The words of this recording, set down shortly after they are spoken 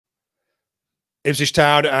Ipswich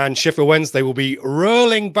Town and Sheffield Wednesday will be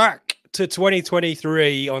rolling back to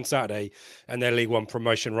 2023 on Saturday and their League One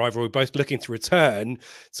promotion rivalry, both looking to return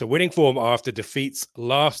to winning form after defeats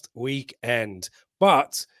last weekend,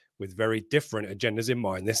 but with very different agendas in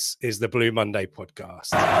mind. This is the Blue Monday podcast.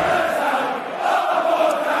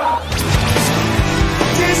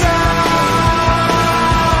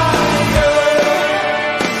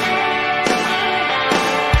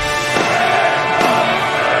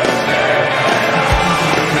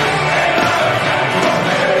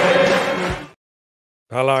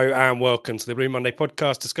 Hello and welcome to the Blue Monday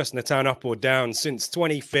podcast, discussing the town up or down since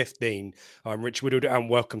 2015. I'm Rich Woodward and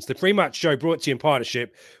welcome to the Prematch Show, brought to you in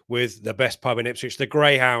partnership with the best pub in Ipswich, the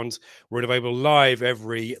Greyhound. We're available live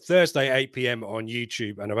every Thursday, 8 p.m. on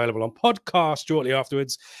YouTube and available on podcast shortly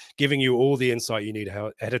afterwards, giving you all the insight you need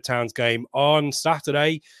ahead of Town's game on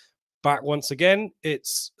Saturday. Back once again.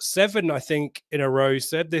 It's 7, I think, in a row,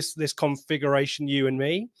 said this configuration, you and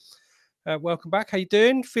me. Welcome back. How you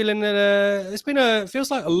doing? Feeling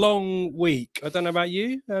feels like a long week. I don't know about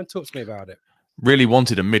you. Talk to me about it. Really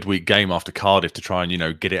wanted a midweek game after Cardiff to try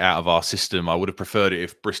and, get it out of our system. I would have preferred it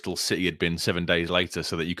if Bristol City had been 7 days later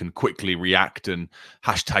so that you can quickly react and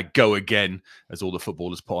hashtag go again, as all the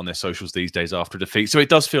footballers put on their socials these days after defeat. So it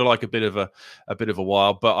does feel like a bit of a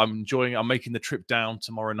while, but I'm enjoying it. I'm making the trip down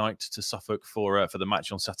tomorrow night to Suffolk for the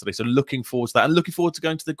match on Saturday. So looking forward to that and looking forward to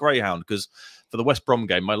going to the Greyhound, because for the West Brom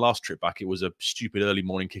game, my last trip back, it was a stupid early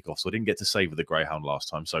morning kickoff, so I didn't get to savour the Greyhound last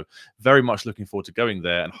time. So very much looking forward to going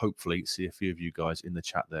there and hopefully see a few of you guys in the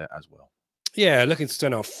chat there as well. Yeah, looking to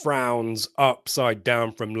turn our frowns upside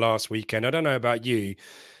down from last weekend. I don't know about you.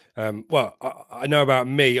 Well, I know about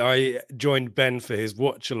me. I joined Ben for his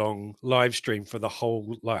watch-along live stream for the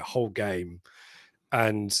whole game.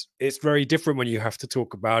 And it's very different when you have to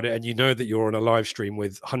talk about it and you know that you're on a live stream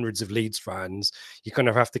with hundreds of Leeds fans. You kind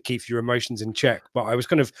of have to keep your emotions in check. But I was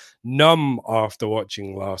kind of numb after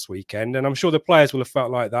watching last weekend. And I'm sure the players will have felt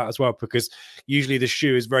like that as well, because usually the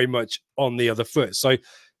shoe is very much on the other foot. So,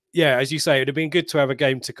 yeah, as you say, it would have been good to have a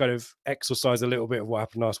game to kind of exercise a little bit of what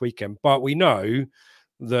happened last weekend. But we know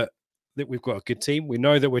that we've got a good team. We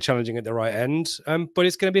know that we're challenging at the right end, but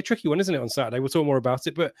it's going to be a tricky one, isn't it, on Saturday? We'll talk more about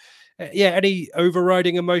it. But yeah, any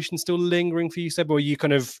overriding emotion still lingering for you, Seb, or are you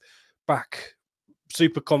kind of back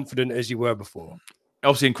super confident as you were before?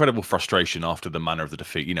 Obviously, incredible frustration after the manner of the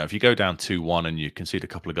defeat. If you go down 2-1 and you concede a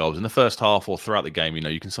couple of goals in the first half or throughout the game,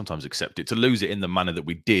 you can sometimes accept it. To lose it in the manner that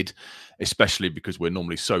we did, especially because we're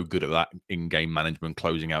normally so good at that in-game management,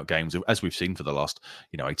 closing out games, as we've seen for the last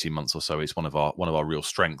 18 months or so, it's one of our real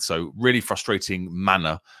strengths. So really frustrating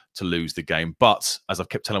manner to lose the game. But as I've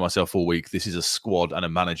kept telling myself all week, this is a squad and a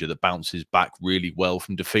manager that bounces back really well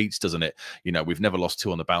from defeats, doesn't it? We've never lost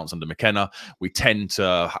 2 on the bounce under McKenna. We tend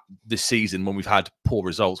to, this season, when we've had poor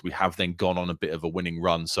results, we have then gone on a bit of a winning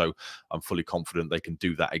run. So I'm fully confident they can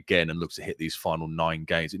do that again and look to hit these final 9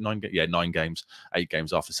 games. 9 games, 8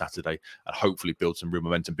 games after Saturday, and hopefully build some real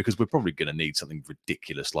momentum, because we're probably going to need something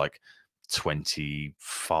ridiculous like 23,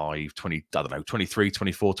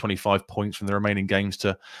 24, 25 points from the remaining games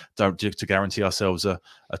to guarantee ourselves a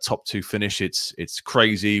top 2 finish. It's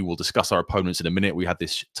crazy. We'll discuss our opponents in a minute. We had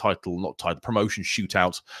this promotion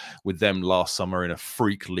shootout with them last summer in a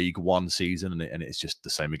freak League One season, and it's just the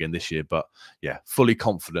same again this year. But yeah, fully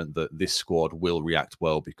confident that this squad will react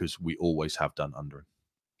well, because we always have done under him.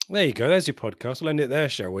 There you go. There's your podcast. We'll end it there,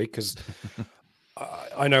 shall we? Because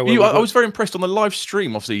I know I was very impressed on the live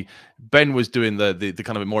stream. Obviously, Ben was doing the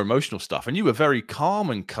kind of more emotional stuff, and you were very calm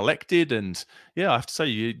and collected. And yeah, I have to say,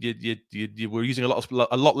 you were using a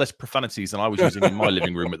lot less profanities than I was using in my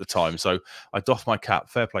living room at the time. So I doff my cap.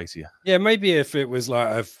 Fair play to you. Yeah, maybe if it was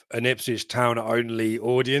like an Ipswich Town only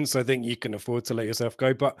audience, I think you can afford to let yourself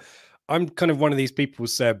go. But I'm kind of one of these people,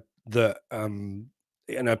 Seb, that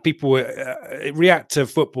people react to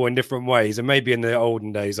football in different ways. And maybe in the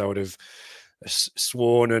olden days, I would have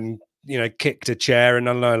sworn and kicked a chair, and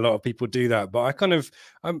I know a lot of people do that, but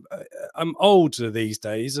I'm older these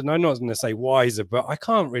days, and I'm not going to say wiser, but I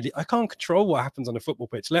can't control what happens on a football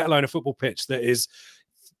pitch, let alone a football pitch that is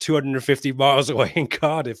 250 miles away in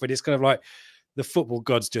Cardiff. And it's kind of like the football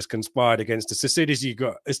gods just conspired against us. As soon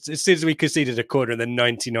as we conceded a corner in the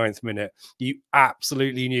 99th minute, you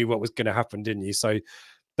absolutely knew what was going to happen, didn't you? So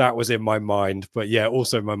that was in my mind. But yeah,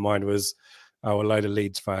 also in my mind was, a load of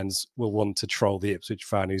Leeds fans will want to troll the Ipswich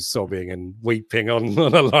fan who's sobbing and weeping on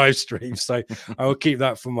a live stream. So I will keep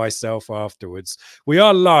that for myself afterwards. We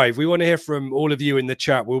are live. We want to hear from all of you in the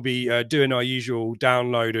chat. We'll be doing our usual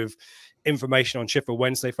download of information on Sheffield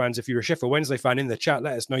Wednesday fans. If you're a Sheffield Wednesday fan in the chat,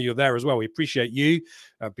 let us know you're there as well. We appreciate you.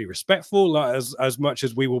 Be respectful, as much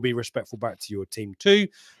as we will be respectful back to your team too.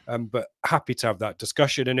 But happy to have that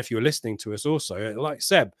discussion. And if you're listening to us also, like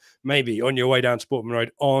Seb, maybe on your way down Sportman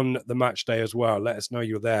Road on the match day as well, let us know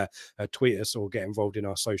you're there. Tweet us or get involved in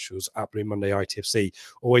our socials at Blue Monday ITFC.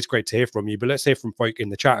 Always great to hear from you. But let's hear from folk in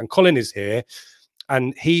the chat. And Colin is here.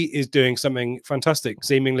 And he is doing something fantastic,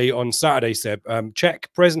 seemingly on Saturday, Seb. Check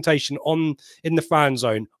presentation in the fan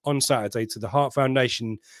zone on Saturday to the Heart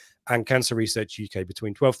Foundation and Cancer Research UK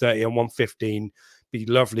between 12:30 and 1:15. Be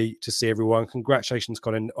lovely to see everyone. Congratulations,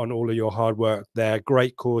 Colin, on all of your hard work there.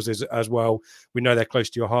 Great causes as well. We know they're close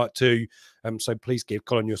to your heart too. So please give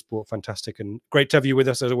Colin your support. Fantastic. And great to have you with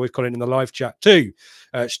us, as always, Colin, in the live chat too.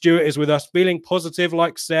 Stuart is with us, feeling positive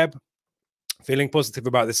like Seb. Feeling positive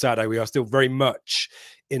about this Saturday. We are still very much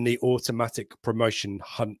in the automatic promotion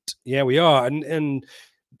hunt. Yeah, we are. And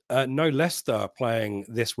no Leicester playing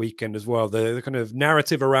this weekend as well. The kind of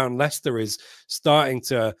narrative around Leicester is starting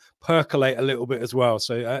to percolate a little bit as well.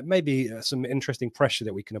 So maybe some interesting pressure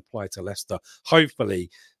that we can apply to Leicester,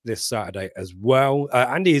 hopefully this Saturday as well.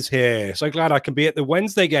 Andy is here. So glad I can be at the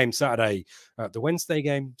Wednesday game Saturday.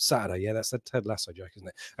 Yeah, that's a Ted Lasso joke, isn't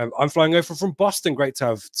it? I'm flying over from Boston. Great to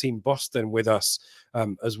have Team Boston with us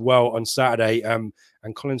as well on Saturday. And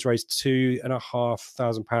Colin's raised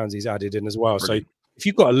 £2,500 he's added in as well. Brilliant. So if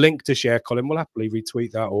you've got a link to share, Colin, we'll happily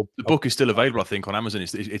retweet that. Or the book is still available, I think, on Amazon.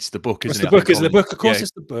 It's the book, isn't it? The book is the book. Of course, yeah,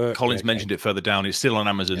 it's the book. Colin's mentioned it further down. It's still on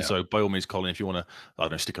Amazon. Yeah. So by all means, Colin, if you want to, I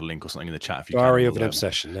don't know, stick a link or something in the chat. If you Diary of an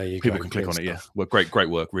Obsession. There you go. People can click on it. Yeah, well, great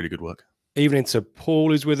work. Really good work. Evening to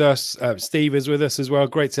Paul is with us. Steve is with us as well.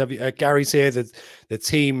 Great to have you. Gary's here. The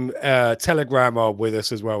team Telegram are with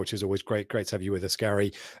us as well, which is always great. Great to have you with us,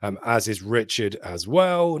 Gary. As is Richard as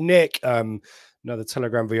well. Nick. Another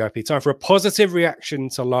Telegram VIP. Time for a positive reaction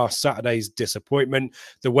to last Saturday's disappointment.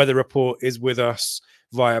 The weather report is with us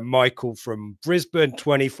via Michael from Brisbane.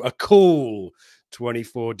 A cool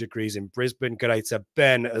 24 degrees in Brisbane. Good day to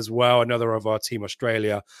Ben as well, another of our Team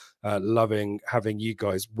Australia. Loving having you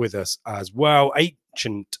guys with us as well.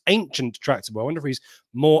 Ancient tractable. I wonder if he's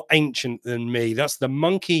more ancient than me. That's the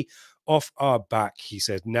monkey off our back, he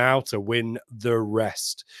said, now to win the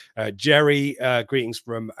rest. Jerry, greetings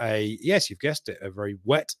from yes, you've guessed it, a very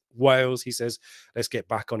wet Wales. He says, let's get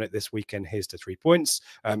back on it this weekend. Here's to 3 points.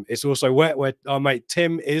 It's also wet where our mate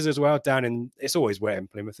Tim is as well, down in, it's always wet in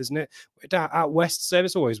Plymouth, isn't it? Out west, Seb,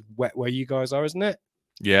 it's always wet where you guys are, isn't it?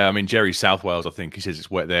 Yeah, I mean, Jerry's South Wales, I think. He says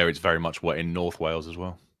it's wet there. It's very much wet in North Wales as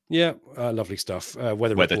well. Yeah, lovely stuff.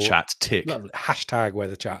 Weather chat, tick. Hashtag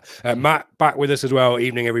weather chat. Matt, back with us as well.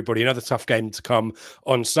 Evening, everybody. Another tough game to come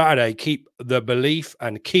on Saturday. Keep the belief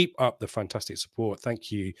and keep up the fantastic support.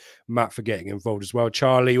 Thank you, Matt, for getting involved as well.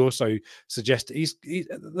 Charlie also suggested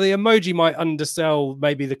the emoji might undersell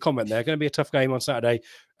maybe the comment there. Going to be a tough game on Saturday.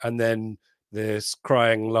 And then this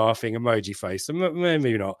crying, laughing emoji face.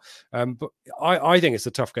 Maybe not. But I think it's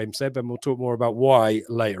a tough game, Seb, and we'll talk more about why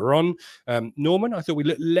later on. Norman, I thought we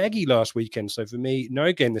looked leggy last weekend. So for me,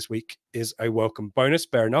 no game this week is a welcome bonus.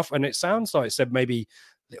 Fair enough. And it sounds like, Seb, maybe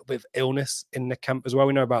a little bit of illness in the camp as well.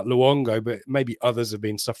 We know about Luongo, but maybe others have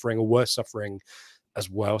been suffering or were suffering as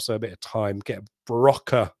well. So a bit of time. Get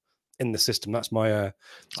Barocca in the system. That's my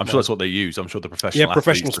I'm sure that's what they use. I'm sure the professional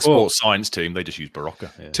athletes, the sports science team, they just use Barocca.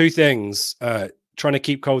 Yeah. Two things, trying to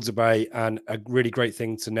keep colds at bay, and a really great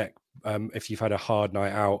thing to neck if you've had a hard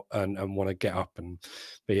night out and want to get up and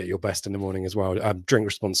be at your best in the morning as well. Drink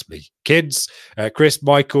responsibly. Kids, Chris,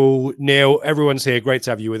 Michael, Neil, everyone's here. Great to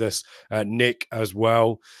have you with us. Nick as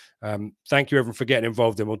well. Thank you everyone for getting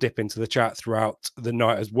involved, and we'll dip into the chat throughout the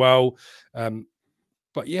night as well.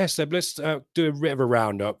 But yes, let's do a bit of a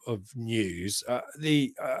roundup of news.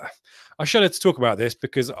 I shudder to talk about this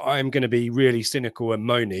because I'm going to be really cynical and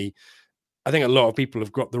moany. I think a lot of people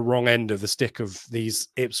have got the wrong end of the stick of these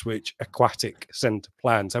Ipswich aquatic centre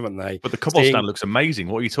plans, haven't they? But the cobble stand looks amazing.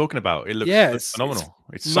 What are you talking about? It looks phenomenal.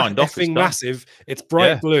 It's signed off. It's massive. It's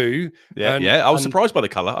bright blue. Yeah, yeah. I was surprised by the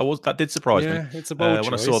colour. That did surprise me. Yeah, it's a bold choice.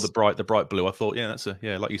 When I saw the bright blue, I thought,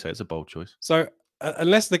 like you say, it's a bold choice. So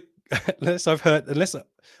unless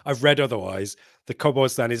I've read otherwise, the cobble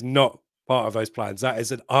stand is not part of those plans. That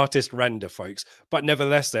is an artist render, folks. But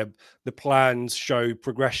nevertheless, the plans show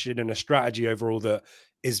progression and a strategy overall that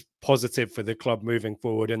is positive for the club moving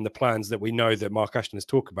forward, and the plans that we know that Mark Ashton has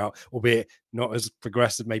talked about, albeit not as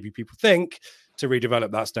progressive maybe people think, to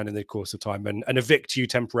redevelop that stand in the course of time and evict you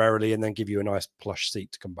temporarily and then give you a nice plush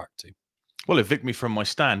seat to come back to. Well, evict me from my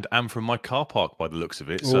stand and from my car park by the looks of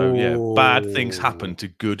it. So, yeah, bad things happen Oh. to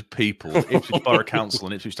good people. Ipswich Borough Council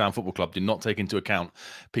and Ipswich Town Football Club do not take into account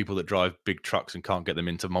people that drive big trucks and can't get them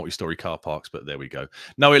into multi-storey car parks. But there we go.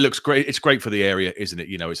 No, it looks great. It's great for the area, isn't it?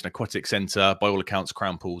 You know, it's an aquatic centre. By all accounts,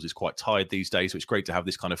 Crown Pools is quite tired these days. So it's great to have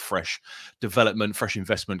this kind of fresh development, fresh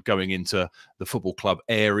investment going into the football club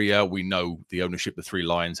area. We know the ownership, the Three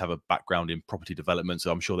Lions, have a background in property development.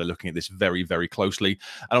 So I'm sure they're looking at this very, very closely.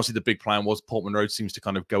 And obviously the big plan was Portman Road seems to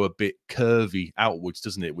kind of go a bit curvy outwards,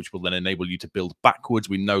 doesn't it? Which will then enable you to build backwards.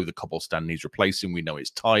 We know the cobble stand needs replacing. We know it's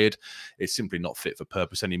tired. It's simply not fit for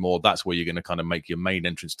purpose anymore. That's where you're going to kind of make your main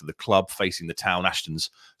entrance to the club, facing the town. Ashton's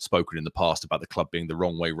spoken in the past about the club being the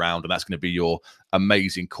wrong way round, and that's going to be your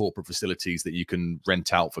amazing corporate facilities that you can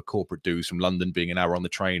rent out for corporate dues from London, being an hour on the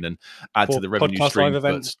train, and add to the revenue podcast stream. live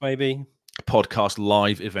events, maybe. Podcast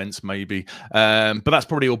live events, maybe, but that's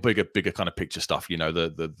probably all bigger kind of picture stuff. You know,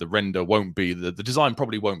 the render won't be the design,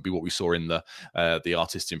 probably won't be what we saw in the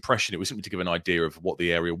artist's impression. It was simply to give an idea of what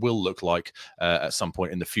the area will look like at some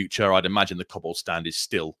point in the future. I'd imagine the cobble stand is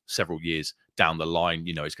still several years down the line.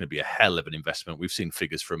 You know, it's going to be a hell of an investment. We've seen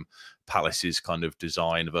figures from Palace's kind of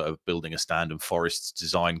design of building a stand, and Forest's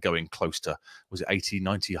design going close to, was it 80,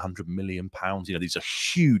 90, 100 million pounds? You know, these are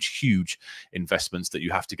huge investments that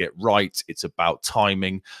you have to get right. It's about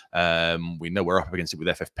timing. We know we're up against it with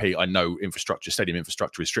FFP. I know stadium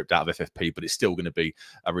infrastructure is stripped out of FFP, but it's still going to be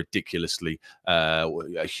a ridiculously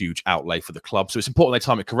a huge outlay for the club. So it's important they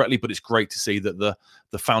time it correctly, but it's great to see that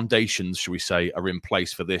the foundations, shall we say, are in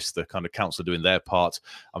place for this. The kind of council doing their part.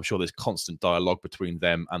 I'm sure there's constant dialogue between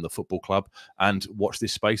them and the football club, and watch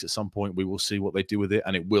this space. At some point we will see what they do with it,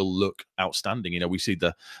 and it will look outstanding. You know, we see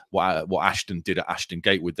what Ashton did at Ashton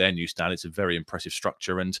Gate with their new stand. It's a very impressive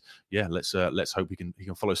structure, and yeah, let's hope he can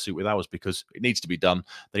follow suit with ours, because it needs to be done.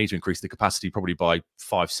 They need to increase the capacity probably by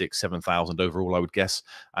 5, 6, 7,000 overall, I would guess,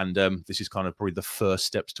 and this is kind of probably the first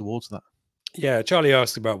steps towards that. Yeah, Charlie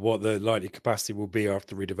asked about what the likely capacity will be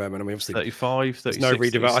after redevelopment. I mean, obviously 35, 36, no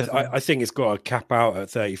redevelopment. I think it's got a cap out at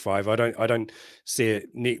 35. I don't see it.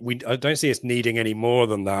 I don't see us needing any more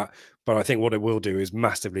than that. But I think what it will do is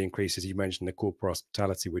massively increase, as you mentioned, the corporate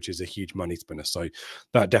hospitality, which is a huge money spinner. So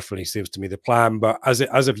that definitely seems to me the plan. But as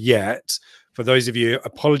of yet, for those of you,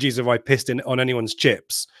 apologies if I pissed in on anyone's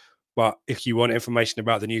chips. But if you want information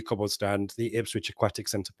about the new cobble stand, the Ipswich Aquatic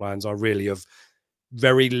Centre plans are really of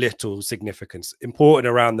very little significance. Important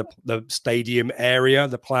around the stadium area,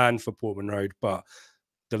 the plan for Portman Road, but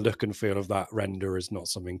the look and feel of that render is not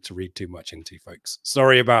something to read too much into, folks.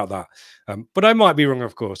 Sorry about that. But I might be wrong,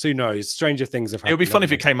 of course. Who knows? Stranger things have happened. It would be funny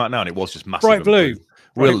if it came out now and it was just massive. Bright blue.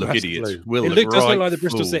 We'll look idiots. We'll it does look like the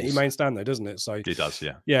Bristol City main stand, though, doesn't it? So it does,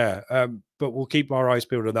 yeah. Yeah. But we'll keep our eyes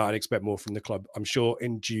peeled on that and expect more from the club, I'm sure,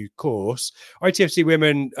 in due course. ITFC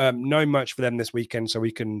women, no much for them this weekend, so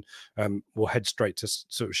we can we'll head straight to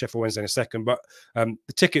sort of Sheffield Wednesday in a second. But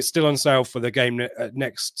the ticket's still on sale for the game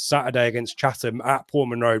next Saturday against Chatham at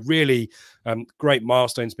Portman Road. Really great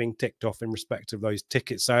milestones being ticked off in respect of those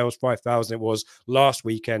ticket sales. 5,000 it was last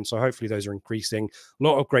weekend, so hopefully those are increasing. A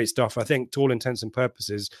lot of great stuff. I think, to all intents and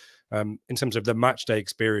purposes, in terms of the match day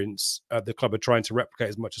experience, the club are trying to replicate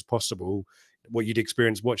as much as possible what you'd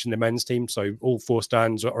experience watching the men's team. So all 4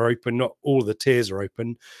 stands are open. Not all of the tiers are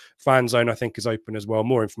open. Fan zone, I think, is open as well.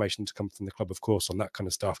 More information to come from the club, of course, on that kind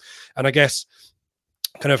of stuff. And I guess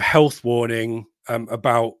kind of health warning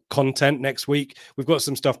about content next week. We've got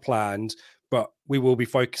some stuff planned, but we will be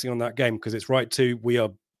focusing on that game because it's right too. We are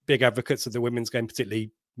big advocates of the women's game,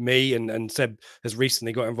 particularly me, and Seb has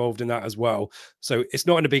recently got involved in that as well. So it's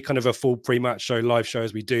not going to be kind of a full pre-match show, live show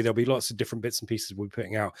as we do. There'll be lots of different bits and pieces we'll be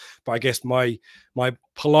putting out. But I guess my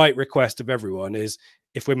polite request of everyone is,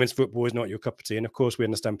 if women's football is not your cup of tea, and of course we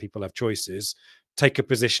understand people have choices, take a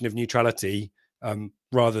position of neutrality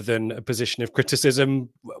rather than a position of criticism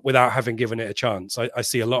without having given it a chance. I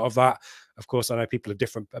see a lot of that. Of course, I know people have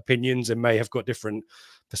different opinions and may have got different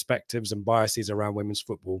perspectives and biases around women's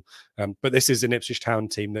football. But this is an Ipswich Town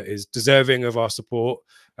team that is deserving of our support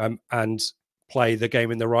and play the game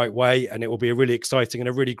in the right way. And it will be a really exciting and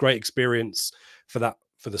a really great experience for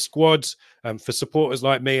the squad, for supporters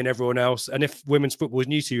like me and everyone else. And if women's football is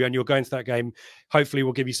new to you and you're going to that game, hopefully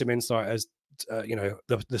we'll give you some insight as you know,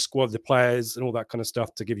 the squad, the players and all that kind of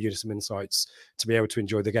stuff, to give you some insights to be able to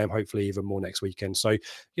enjoy the game, hopefully even more next weekend. So,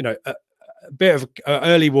 you know, a bit of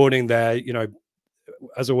early warning there. You know,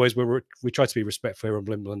 as always, we try to be respectful here on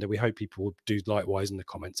Blimbland, and we hope people will do likewise in the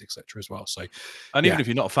comments, etc. as well. So, and even if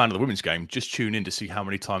you're not a fan of the women's game, just tune in to see how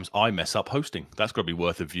many times I mess up hosting. That's got to be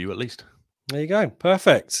worth a view at least. There you go.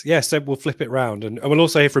 Perfect. Yeah, so we'll flip it round, and we'll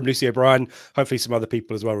also hear from Lucy O'Brien, hopefully some other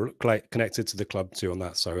people as well connected to the club too on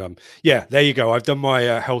that. So yeah, there you go. I've done my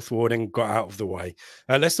health warning, got out of the way.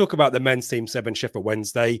 Let's talk about the men's team, Seb and Sheffield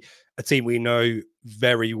Wednesday, a team we know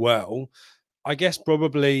very well. I guess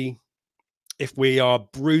probably, if we are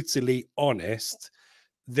brutally honest,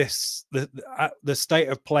 the state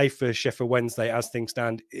of play for Sheffield Wednesday as things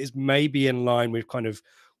stand is maybe in line with kind of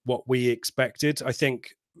what we expected. I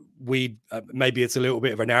think we maybe it's a little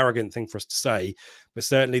bit of an arrogant thing for us to say, but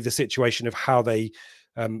certainly the situation of how they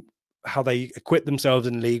equip themselves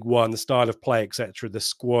in League One, the style of play, etc., the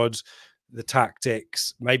squad, the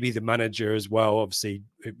tactics, maybe the manager as well. Obviously,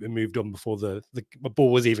 it moved on before the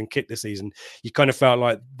ball was even kicked this season. You kind of felt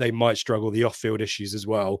like they might struggle, the off-field issues as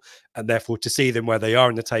well, and therefore to see them where they are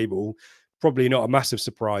in the table, probably not a massive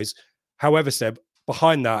surprise. However, Seb,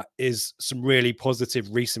 behind that is some really positive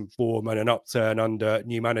recent form and an upturn under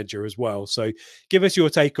new manager as well. So give us your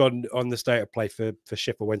take on the state of play for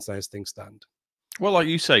Sheffield Wednesday as things stand. Well, like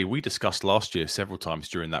you say, we discussed last year several times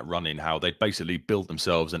during that run-in how they'd basically built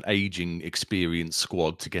themselves an aging, experienced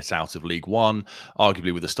squad to get out of League One,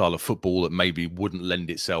 arguably with a style of football that maybe wouldn't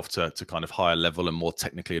lend itself to kind of higher level and more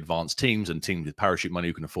technically advanced teams and teams with parachute money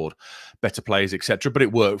who can afford better players, etc. But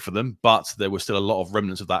it worked for them. But there was still a lot of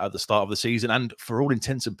remnants of that at the start of the season. And for all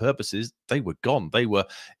intents and purposes, they were gone. They were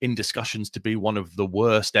in discussions to be one of the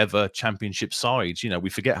worst ever championship sides. You know, we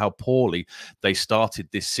forget how poorly they started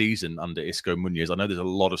this season under Isco Munoz. I know there's a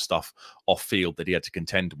lot of stuff off field that he had to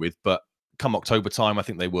contend with, but come October time, I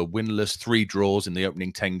think they were winless, 3 draws in the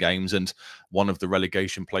opening 10 games, and one of the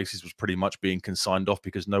relegation places was pretty much being consigned off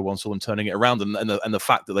because no one saw them turning it around. And the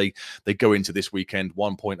fact that they go into this weekend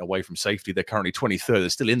 1 point away from safety, they're currently 23rd, they're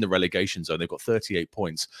still in the relegation zone, they've got 38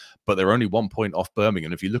 points, but they're only 1 point off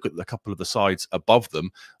Birmingham. If you look at a couple of the sides above them,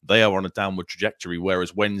 they are on a downward trajectory,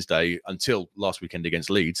 whereas Wednesday, until last weekend against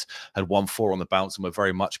Leeds, had won 4 on the bounce and were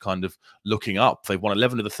very much kind of looking up. They've won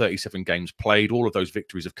 11 of the 37 games played. All of those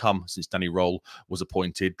victories have come since Danny Röhl was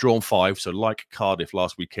appointed. Drawn 5, so like Cardiff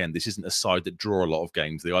last weekend, this isn't a side that draw a lot of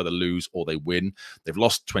games. They either lose or they win. They've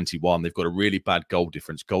lost 21. They've got a really bad goal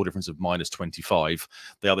difference of -25.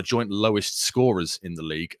 They are the joint lowest scorers in the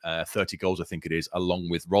league, 30 goals I think it is, along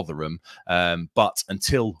with Rotherham. But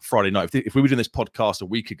until Friday night, if we were doing this podcast a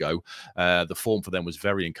week ago, the form for them was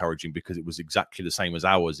very encouraging because it was exactly the same as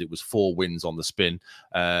ours. It was 4 wins on the spin,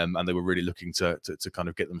 and they were really looking to kind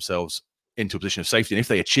of get themselves into a position of safety. And if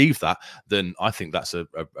they achieve that, then I think that's a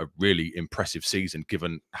really impressive season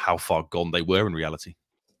given how far gone they were in reality.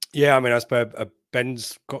 Yeah, I mean, as per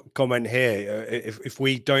Ben's comment here, if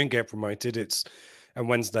we don't get promoted, and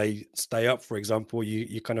Wednesday stay up, for example,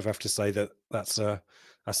 you kind of have to say that's a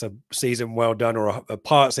season well done, or a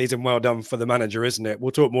part season well done for the manager, isn't it?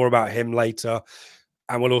 We'll talk more about him later,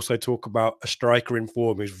 and we'll also talk about a striker in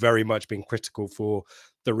form who's very much been critical for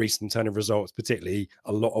the recent turn of results, particularly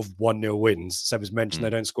a lot of 1-0 wins. Seb has mentioned they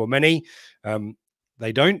don't score many.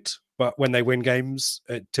 They don't, but when they win games,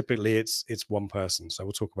 typically it's one person. So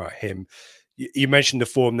we'll talk about him. You mentioned the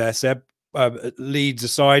form there, Seb. Leeds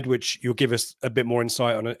aside, which you'll give us a bit more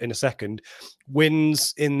insight on in a second,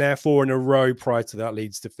 wins in there 4 in a row prior to that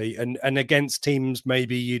Leeds defeat, and against teams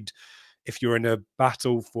maybe if you're in a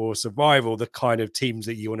battle for survival, the kind of teams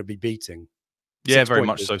that you want to be beating. Yeah, very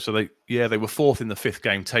much so. So they were 4th in the 5th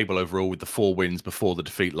game table overall with the 4 wins before the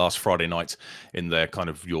defeat last Friday night in their kind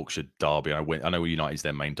of Yorkshire derby. I know United's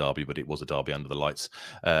their main derby, but it was a derby under the lights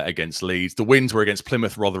against Leeds. The wins were against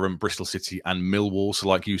Plymouth, Rotherham, Bristol City and Millwall. So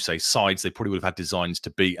like you say, sides they probably would have had designs to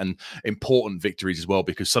beat, and important victories as well,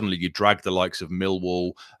 because suddenly you drag the likes of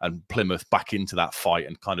Millwall and Plymouth back into that fight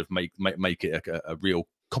and kind of make it a real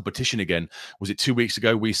competition again. Was it 2 weeks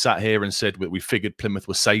ago we sat here and said we figured Plymouth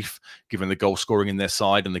were safe given the goal scoring in their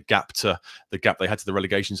side and the gap they had to the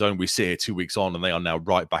relegation zone? We sit here 2 weeks on and they are now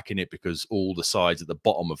right back in it because all the sides at the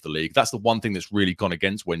bottom of the league, that's the one thing that's really gone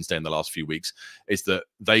against Wednesday in the last few weeks, is that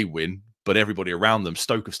they win, but everybody around them,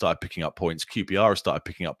 Stoke have started picking up points, QPR have started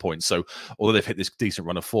picking up points. So although they've hit this decent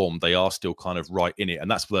run of form, they are still kind of right in it.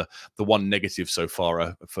 And that's the one negative so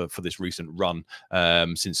far for this recent run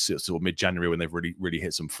since sort of mid-January, when they've really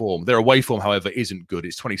hit some form. Their away form, however, isn't good.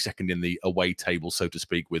 It's 22nd in the away table, so to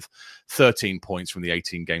speak, with 13 points from the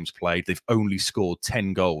 18 games played. They've only scored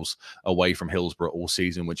 10 goals away from Hillsborough all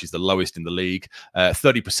season, which is the lowest in the league.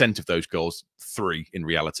 30% of those goals, 3 in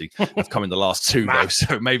reality, have come in the last 2 though.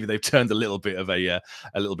 So maybe they've turned turned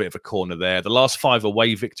a little bit of a corner there. The last 5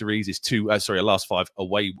 away victories is last 5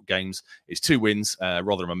 away games is 2 wins,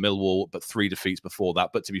 Rotherham and Millwall, but 3 defeats before that.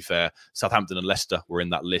 But to be fair, Southampton and Leicester were in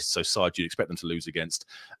that list, so sides you'd expect them to lose against.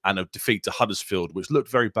 And a defeat to Huddersfield, which looked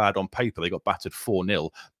very bad on paper. They got battered 4-0,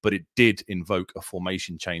 but it did invoke a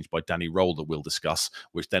formation change by Danny Röhl that we'll discuss,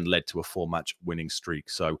 which then led to a 4-match winning streak.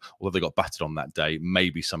 So although they got battered on that day,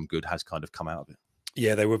 maybe some good has kind of come out of it.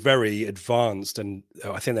 Yeah, they were very advanced, and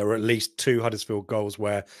I think there were at least 2 Huddersfield goals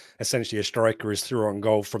where essentially a striker is through on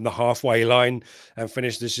goal from the halfway line and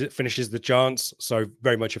finishes the chance. So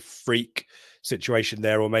very much a freak situation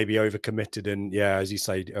there, or maybe overcommitted. And yeah, as you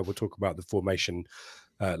say, we'll talk about the formation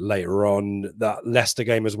later on. That Leicester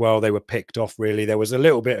game as well, they were picked off, really. There was a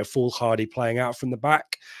little bit of foolhardy playing out from the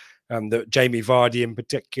back that Jamie Vardy in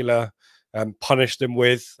particular punished them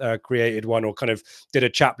with, created one, or kind of did a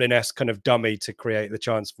Chaplin-esque kind of dummy to create the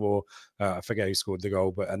chance for I forget who scored the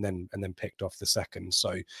goal, but and then picked off the second.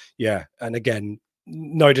 So yeah, and again,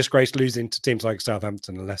 no disgrace losing to teams like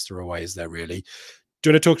Southampton and Leicester away, is there really? Do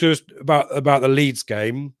you want to talk to us about the Leeds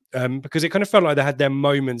game? Because it kind of felt like they had their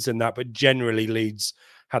moments in that, but generally Leeds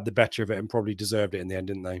had the better of it and probably deserved it in the end,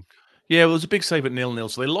 didn't they? Yeah, well, it was a big save at 0-0.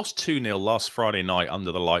 So they lost 2-0 last Friday night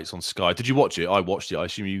under the lights on Sky. Did you watch it? I watched it. I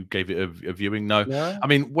assume you gave it a viewing. No. Yeah. I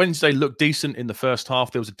mean, Wednesday looked decent in the first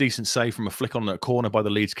half. There was a decent save from a flick on a corner by the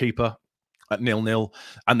Leeds keeper at 0-0.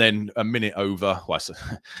 And then a minute over, well,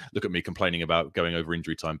 look at me complaining about going over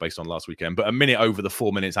injury time based on last weekend, but a minute over the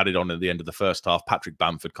 4 minutes added on at the end of the first half, Patrick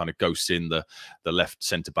Bamford kind of ghosts in, the left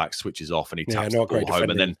centre-back switches off and he taps the ball home.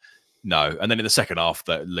 And then no. And then in the second half,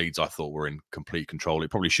 the Leeds, I thought, were in complete control. It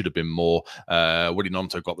probably should have been more. Willie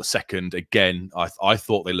Gnonto got the second. Again, I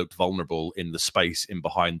thought they looked vulnerable in the space in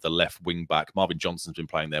behind the left wing back. Marvin Johnson's been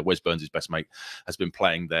playing there. Wes Burns, his best mate, has been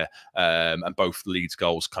playing there. And both Leeds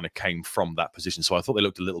goals kind of came from that position. So I thought they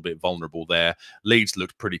looked a little bit vulnerable there. Leeds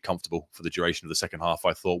looked pretty comfortable for the duration of the second half,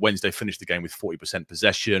 I thought. Wednesday finished the game with 40%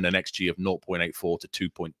 possession, an XG of 0.84 to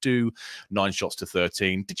 2.2, 9 shots to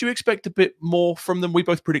 13. Did you expect a bit more from them? We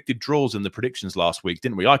both predicted draws in the predictions last week,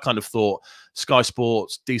 didn't we? I kind of thought Sky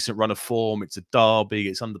Sports, decent run of form, it's a derby,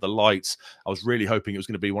 it's under the lights. I was really hoping it was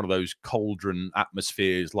going to be one of those cauldron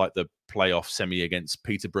atmospheres like the playoff semi against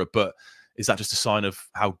Peterborough, but is that just a sign of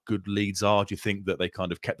how good Leeds are? Do you think that they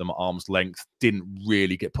kind of kept them at arm's length, didn't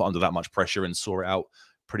really get put under that much pressure and saw it out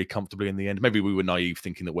pretty comfortably in the end? Maybe we were naive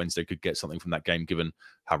thinking that Wednesday could get something from that game given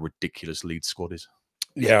how ridiculous Leeds' squad is.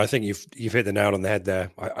 Yeah, I think you've hit the nail on the head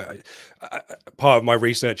there. Part of my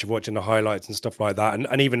research of watching the highlights and stuff like that,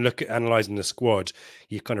 and even look at analysing the squad,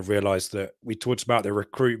 you kind of realise that we talked about the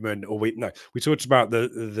recruitment, or we talked about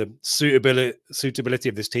the suitability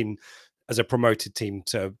of this team as a promoted team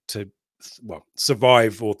to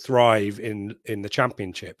survive or thrive in the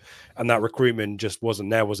Championship, and that recruitment just wasn't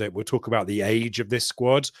there, was it? We'll talk about the age of this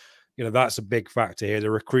squad. You know, that's a big factor here.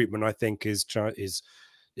 The recruitment, I think, is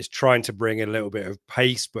trying to bring in a little bit of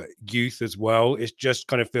pace, but youth as well. It just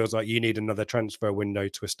kind of feels like you need another transfer window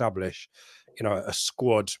to establish, you know, a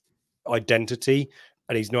squad identity,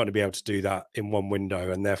 and he's not going to be able to do that in one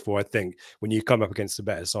window. And therefore, I think when you come up against the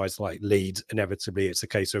better sides like Leeds, inevitably it's a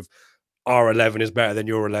case of our 11 is better than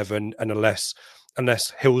your 11, and unless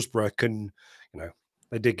Hillsborough can, you know,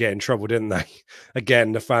 they did get in trouble, didn't they?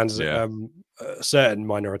 Again, the fans, a certain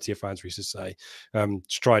minority of fans, we should say,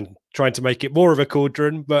 trying to make it more of a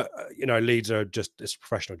cauldron. But, you know, Leeds are just, it's a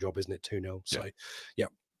professional job, isn't it? 2-0. So, yeah,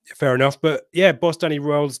 fair enough. But, yeah, boss Danny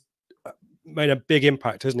Röhl's made a big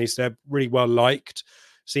impact, hasn't he, Seb? Really well liked.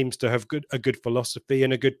 Seems to have a good philosophy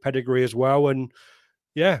and a good pedigree as well. And,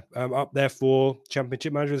 yeah, up there for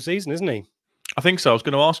Championship Manager of the Season, isn't he? I think so. I was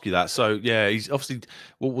going to ask you that. So, yeah, he's obviously,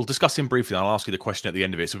 we'll discuss him briefly. And I'll ask you the question at the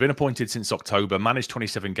end of it. So, we've been appointed since October, managed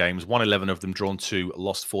 27 games, won 11 of them, drawn 2,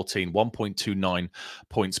 lost 14, 1.29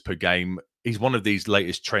 points per game. He's one of these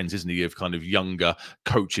latest trends, isn't he, of kind of younger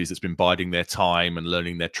coaches that's been biding their time and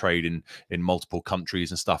learning their trade in multiple countries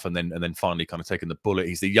and stuff, and then finally kind of taking the bullet.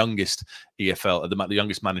 He's the youngest EFL, the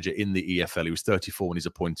youngest manager in the EFL. He was 34 when he's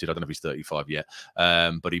appointed. I don't know if he's 35 yet,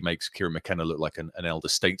 but he makes Kieran McKenna look like an elder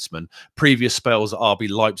statesman. Previous spells at RB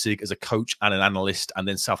Leipzig as a coach and an analyst, and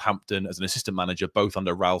then Southampton as an assistant manager, both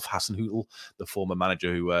under Ralph Hasenhüttl, the former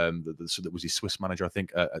manager who that was his Swiss manager, I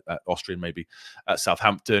think, Austrian maybe, at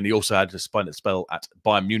Southampton. He also had a spell at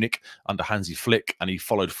Bayern Munich under Hansi Flick, and he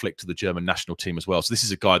followed Flick to the German national team as well. So this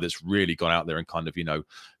is a guy that's really gone out there and kind of, you know,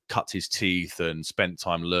 cut his teeth and spent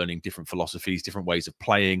time learning different philosophies, different ways of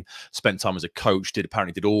playing, spent time as a coach,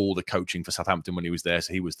 apparently did all the coaching for Southampton when he was there.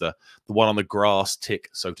 So he was the one on the grass tick,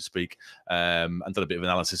 so to speak, and done a bit of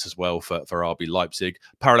analysis as well for RB Leipzig.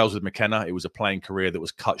 Parallels with McKenna, it was a playing career that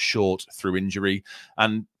was cut short through injury.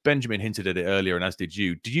 And Benjamin hinted at it earlier, and as did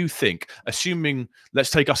you. Do you think, assuming, let's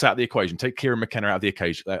take us out of the equation, take Kieran McKenna out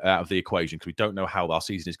of the equation, because we don't know how our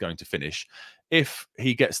season is going to finish. If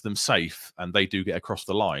he gets them safe and they do get across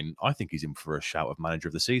the line, I think he's in for a shout of manager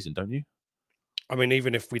of the season, don't you? I mean,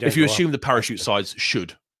 even if we don't, if you assume the parachute sides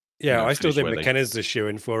should, yeah, I still think McKenna's the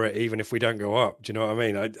shoe-in for it, even if we don't go up. Do you know what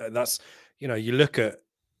I mean? That's, you know, you look at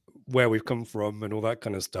where we've come from and all that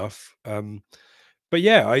kind of stuff. But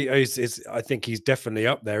yeah, I think he's definitely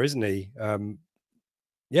up there, isn't he?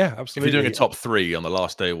 Yeah, absolutely. If you're doing a top 3 on the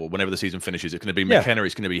last day or whenever the season finishes, it's going to be McKenna,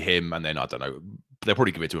 it's going to be him, and then, I don't know, they'll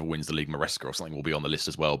probably give it to whoever wins the league. Maresca or something will be on the list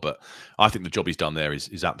as well. But I think the job he's done there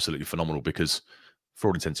is absolutely phenomenal, because for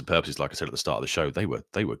all intents and purposes, like I said at the start of the show, they were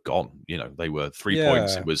gone. You know, they were 3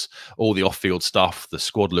 points. It was all the off-field stuff. The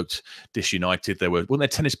squad looked disunited. Wasn't there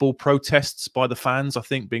tennis ball protests by the fans, I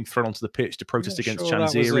think, being thrown onto the pitch to protest against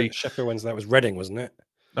Chanziri? Sheffield Wednesday, that was Reading, wasn't it?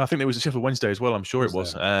 I think there was a Sheffield Wednesday as well. I'm sure it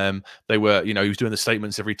was. They were, you know, he was doing the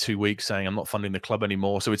statements every 2 weeks saying, "I'm not funding the club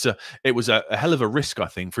anymore." So it was a hell of a risk, I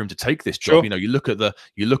think, for him to take this job. You know, you look at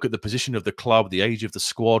the position of the club, the age of the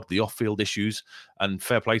squad, the off-field issues, and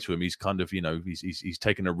fair play to him. He's kind of, you know, he's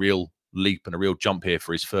taken a real leap and a real jump here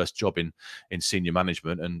for his first job in senior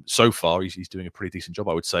management, and so far he's doing a pretty decent job,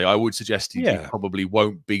 I would say. I would suggest he probably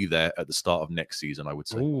won't be there at the start of next season, I would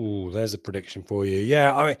say. Ooh, there's a prediction for you.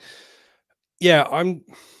 Yeah,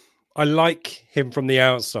 I like him from the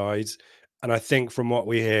outside, and I think from what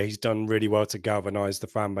we hear, he's done really well to galvanise the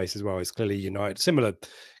fan base as well. He's clearly united. Similar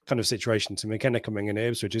kind of situation to McKenna coming in at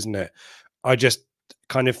Ipswich, isn't it? I just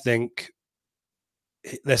kind of think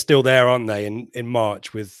they're still there, aren't they? In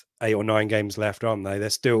March with 8 or 9 games left, aren't they?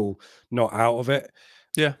 They're still not out of it.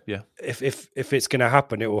 Yeah. If it's going to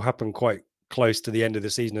happen, it will happen quite close to the end of the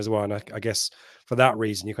season as well. And I guess for that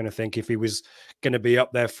reason, you kind of think if he was going to be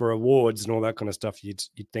up there for awards and all that kind of stuff, you'd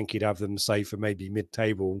think he'd have them safe for maybe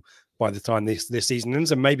mid-table by the time this season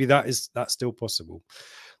ends. And maybe that's still possible.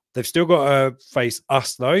 They've still got to face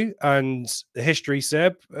us though, and the history,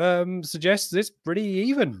 Seb, suggests it's pretty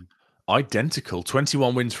even. Identical.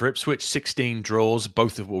 21 wins for Ipswich, 16 draws,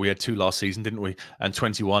 both of we had 2 last season, didn't we? And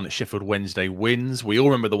 21 Sheffield Wednesday wins. We all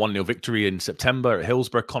remember the 1-0 victory in September at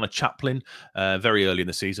Hillsborough. Connor Chaplin, very early in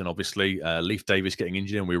the season, obviously. Leif Davis getting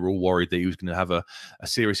injured, and we were all worried that he was going to have a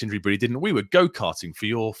serious injury, but he didn't. We were go-karting for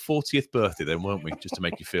your 40th birthday then, weren't we? Just to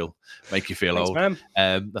make you feel Thanks, old. Man.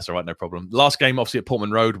 That's all right, no problem. Last game, obviously, at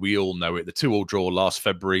Portman Road, we all know it. The 2-2 draw last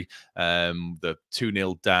February, the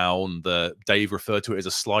 2-0 down. Dave referred to it as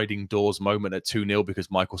a sliding doors moment at 2-0 because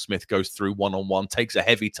Michael Smith goes through one-on-one, takes a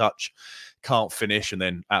heavy touch, can't finish, and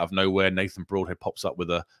then out of nowhere, Nathan Broadhead pops up with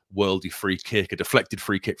a worldy free kick, a deflected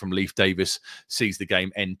free kick from Leif Davis, sees the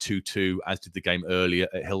game end 2-2, as did the game earlier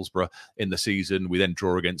at Hillsborough in the season. We then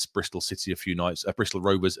draw against Bristol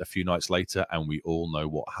Rovers a few nights later, and we all know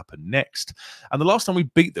what happened next. And the last time we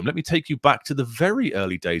beat them, let me take you back to the very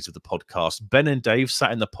early days of the podcast. Ben and Dave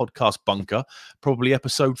sat in the podcast bunker, probably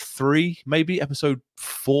episode 3, maybe episode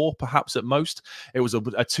 4, perhaps at most. It was a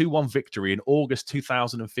 2-1 victory in August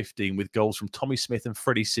 2015 with goals from Tommy Smith and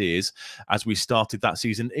Freddie Sears as we started that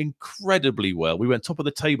season incredibly well. We went top of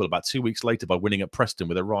the table about 2 weeks later by winning at Preston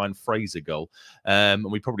with a Ryan Fraser goal. And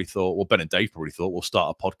we probably thought, well, Ben and Dave probably thought, we'll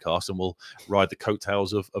start a podcast and we'll ride the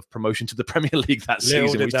coattails of promotion to the Premier League that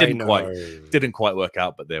season, which didn't quite work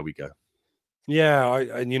out, but there we go. Yeah,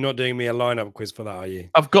 and you're not doing me a lineup quiz for that, are you?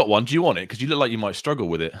 I've got one. Do you want it? Because you look like you might struggle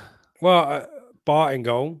with it. Well, Bart in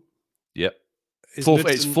goal. Yep. It's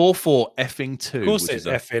 4-4 effing 2. Of course, it's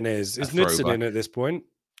effing is. Is Knudsen in at this point?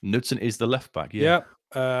 Knudsen is the left back. Yeah.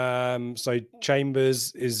 So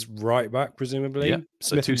Chambers is right back, presumably. Yeah.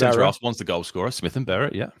 So Smith 2 centre halves. One's the goal scorer, Smith and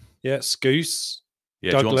Barrett. Yeah. Yeah. Scouse.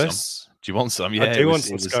 Yeah. Douglas. Do you want some? Yeah. I do want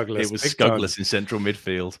some Scouglas. It was Scouglas in central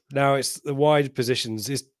midfield. Now it's the wide positions.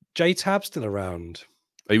 Is J Tab still around?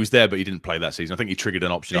 He was there, but he didn't play that season. I think he triggered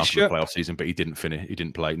an option after the playoff season, but he didn't finish. He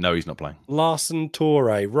didn't play. No, he's not playing. Larson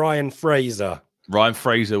Torre, Ryan Fraser. Ryan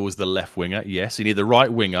Fraser was the left winger. Yes, you need the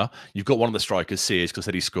right winger. You've got one of the strikers, Sears, because I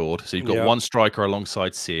said he scored. So you've got one striker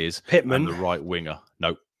alongside Sears. Pittman, and the right winger.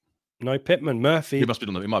 No Pittman. Murphy. He must be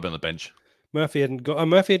on the. He might be on the bench. Murphy hadn't got.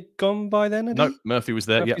 Murphy had gone by then. Had he? Murphy was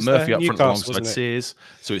there. Murphy's Murphy there. up front Newcastle, alongside Sears.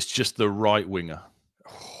 So it's just the right winger.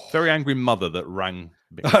 Very angry mother that rang.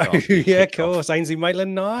 Oh, yeah, of course. Ainsley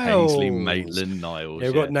Maitland-Niles. Ainsley Maitland-Niles. Yeah,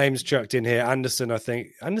 we've got names chucked in here. Anderson, I think.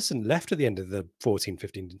 Anderson left at the end of the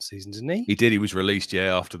 14-15 season, didn't he? He did. He was released,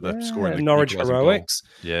 after the scoring. The Norwich heroics.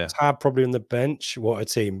 Goal. Yeah. Tab probably on the bench. What a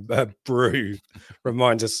team. Brew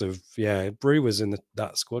reminds us of, Brew was in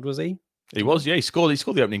that squad, was he? He was, yeah. He scored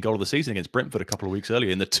the opening goal of the season against Brentford a couple of weeks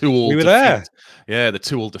earlier in the 2-2 We were defeat. there. Yeah, the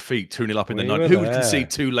 2-2 defeat, 2-0 up in the 90th. Who would concede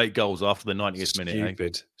 2 late goals after the 90th minute? Eh?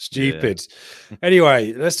 Stupid. Yeah.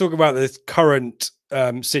 Anyway, let's talk about the current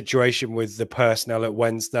situation with the personnel at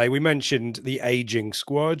Wednesday. We mentioned the aging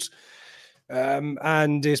squad,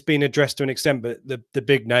 and it's been addressed to an extent, but the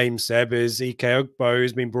big name, Seb, is Ike Ogbo,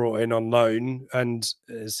 has been brought in on loan and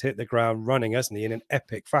has hit the ground running, hasn't he, in an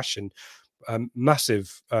epic fashion.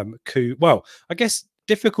 Massive coup. Well, I guess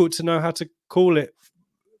difficult to know how to call it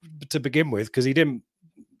to begin with, because he didn't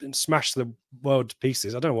smash the world to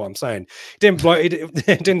pieces. I don't know what I'm saying. Didn't what's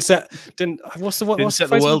set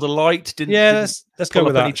the world alight. Let's go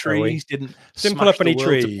with that. Trees. Didn't pull up any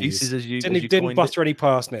trees. To pieces, as you didn't butter any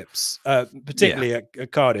parsnips, particularly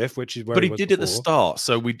at Cardiff, which is where. But he did before. At the start,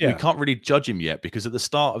 so we can't really judge him yet, because at the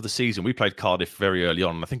start of the season we played Cardiff very early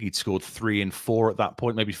on, and I think he'd scored 3 in 4 at that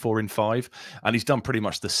point, maybe 4 in 5, and he's done pretty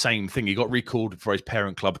much the same thing. He got recalled for his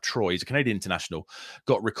parent club Troy. He's a Canadian international,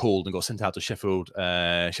 got recalled and got sent out to Sheffield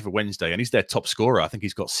Wednesday, and he's their top scorer. I think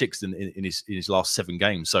he's got 6 in his last 7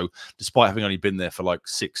 games. So despite having only been there for like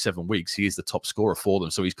 6-7 weeks, he is the top scorer for them.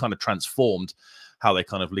 So he's kind of transformed how they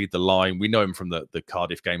kind of lead the line. We know him from the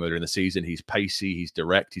Cardiff game earlier in the season. He's pacey, he's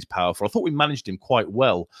direct, he's powerful. I thought we managed him quite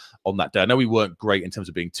well on that day. I know we weren't great in terms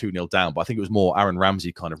of being 2-0 down, but I think it was more Aaron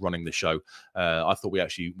Ramsey kind of running the show. I thought we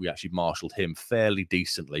actually marshaled him fairly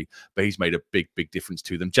decently, but he's made a big difference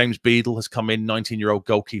to them. James Beadle has come in, 19-year-old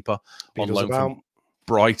goalkeeper on loan from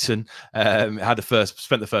Brighton. Spent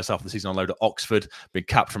the first half of the season on loan at Oxford, been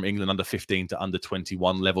capped from England under 15 to under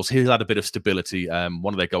 21 levels. He's had a bit of stability.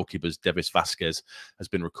 One of their goalkeepers, Davis Vasquez, has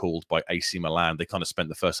been recalled by AC Milan. They kind of spent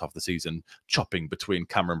the first half of the season chopping between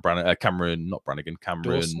Cameron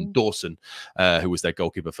Dawson, who was their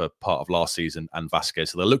goalkeeper for part of last season, and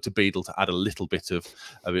Vasquez. So they look to Beadle to add a little bit of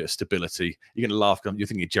stability. You're going to laugh. You're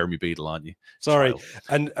thinking Jeremy Beadle, aren't you? Sorry.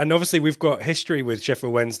 And obviously we've got history with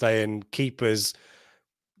Sheffield Wednesday and keepers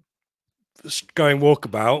going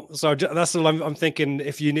walkabout, so that's all I'm thinking.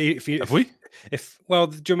 Do you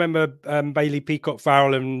remember Bailey Peacock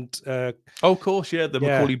Farrell and of course,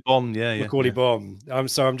 Macaulay Bonne, Macaulay Bonne.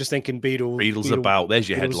 So I'm just thinking Beadle's about. There's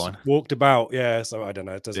your headline. Walked about, so I don't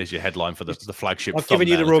know. There's your headline for the flagship. I've given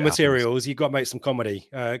you the raw materials. You've got to make some comedy.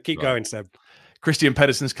 Keep going, Seb. Christian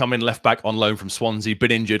Pedersen's come in, left back on loan from Swansea, been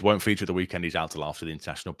injured, won't feature at the weekend. He's out till after the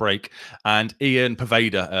international break. And Ian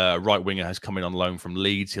Poveda, right winger, has come in on loan from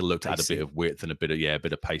Leeds. He'll look to add a bit of width and a bit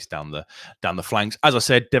of pace down the flanks. As I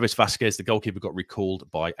said, Davis Vasquez, the goalkeeper, got recalled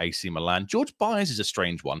by AC Milan. George Byers is a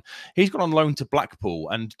strange one. He's gone on loan to Blackpool.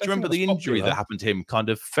 And do you remember the injury that happened to him kind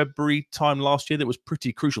of February time last year? That was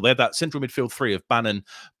pretty crucial. They had that central midfield 3 of Bannon,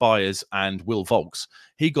 Byers, and Will Volks.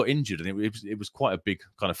 He got injured, and it was quite a big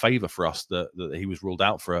kind of favour for us that he was ruled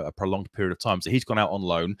out for a prolonged period of time. So he's gone out on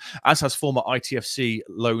loan, as has former ITFC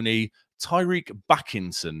loanee Tyreek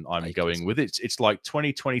Backinson. Going with it. It's like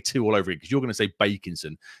 2022 all over again, because you're going to say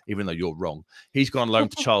Bakinson, even though you're wrong. He's gone on loan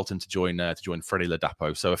to Charlton to join Freddie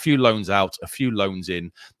Ladapo. So a few loans out, a few loans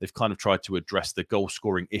in. They've kind of tried to address the goal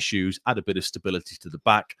scoring issues, add a bit of stability to the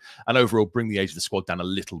back, and overall bring the age of the squad down a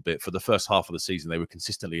little bit. For the first half of the season, they were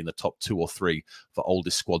consistently in the top 2 or 3 for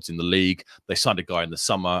oldest squads in the league. They signed a guy in the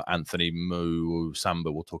summer, Anthony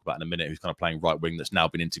Musamba, we'll talk about in a minute, who's kind of playing right wing, that's now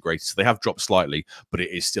been integrated. So they have dropped slightly, but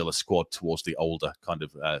it is still a squad towards the older kind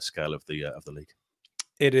of scale of the league.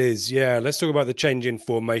 It is, yeah. Let's talk about the change in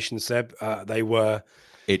formation, Seb. They were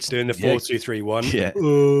doing the 4-2-3-1. Yeah.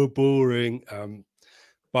 Oh, boring.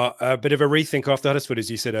 But a bit of a rethink after Huddersfield,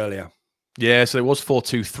 as you said earlier. Yeah, so it was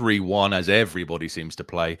 4-2-3-1, as everybody seems to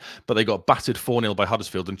play, but they got battered 4-0 by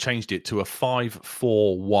Huddersfield and changed it to a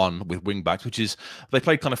 5-4-1 with wing-backs, which is, they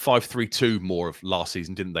played kind of 5-3-2 more of last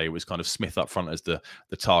season, didn't they? It was kind of Smith up front as the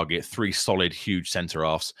target, 3 solid, huge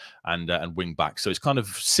centre-halves and wing-backs. So it's kind of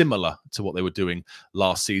similar to what they were doing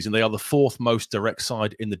last season. They are the 4th most direct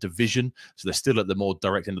side in the division, so they're still at the more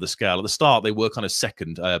direct end of the scale. At the start, they were kind of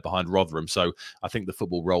second behind Rotherham, so I think the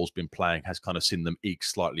football role's been playing has kind of seen them eke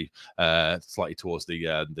slightly towards the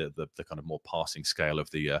kind of more passing scale of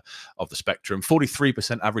the spectrum.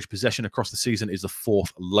 43% average possession across the season is the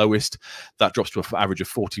 4th lowest. That drops to an average of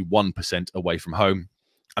 41% away from home.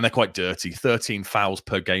 And they're quite dirty. 13 fouls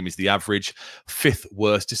per game is the average. 5th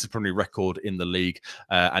worst disciplinary record in the league,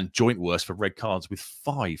 and joint worst for red cards with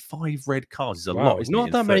 5 red cards is a lot. It's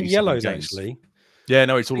not that many yellows actually. Yeah,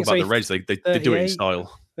 no, it's all about the reds. They do it in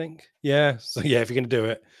style. I think. Yeah. So yeah, if you're going to do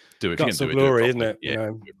it. Do it. Guts of glory, isn't it?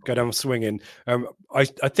 Yeah. Go down swinging. I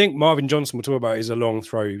think Marvin Johnson will talk about is a long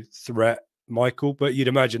throw threat, Michael, but you'd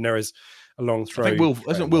imagine there is a long throw. I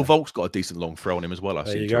think Will Volk's got a decent long throw on him as well.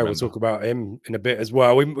 There you go. We'll talk about him in a bit as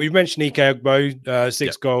well. We've mentioned Ike Ugbo,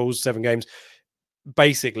 6 goals, 7 games.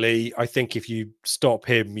 Basically, I think if you stop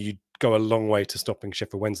him, you go a long way to stopping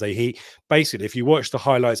Sheffield Wednesday. He basically, if you watch the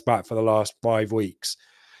highlights back for the last 5 weeks,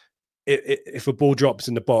 if a ball drops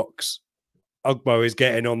in the box, Ugbo is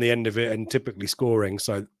getting on the end of it and typically scoring.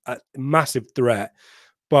 So a massive threat.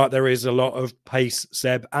 But there is a lot of pace,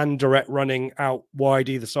 Seb, and direct running out wide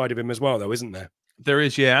either side of him as well, though, isn't there? There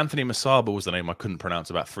is, yeah. Anthony Masaba was the name I couldn't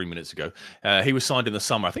pronounce about 3 minutes ago. He was signed in the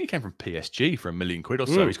summer. I think he came from PSG for £1 million or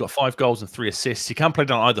so. He's got 5 goals and 3 assists. He can play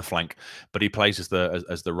down either flank, but he plays as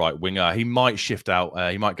the right winger. He might shift out.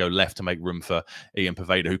 He might go left to make room for Ian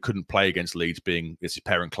Poveda, who couldn't play against Leeds, being it's his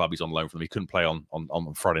parent club. He's on loan from them. He couldn't play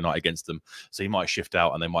on Friday night against them, so he might shift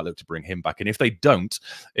out, and they might look to bring him back. And if they don't,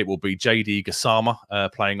 it will be JD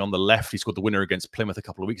Gassama playing on the left. He scored the winner against Plymouth a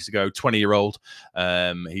couple of weeks ago. 20-year-old.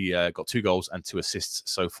 He got 2 goals and 2 assists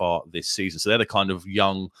so far this season. So they're the kind of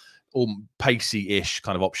young, all pacey-ish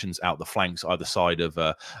kind of options out the flanks either side of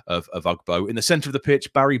Ugbo. In the centre of the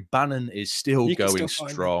pitch, Barry Bannon is still going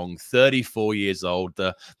strong. 34 years old,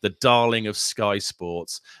 the darling of Sky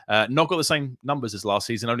Sports. Not got the same numbers as last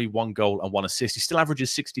season, only 1 goal and 1 assist. He still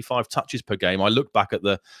averages 65 touches per game. I looked back at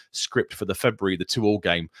the script for the February, the 2-2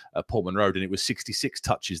 game at Portman Road, and it was 66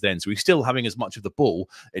 touches then. So he's still having as much of the ball.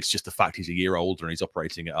 It's just the fact he's a year older and he's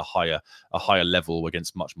operating at a higher level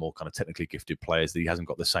against much more kind of technically gifted players. That he hasn't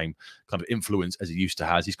got the same kind of influence as he used to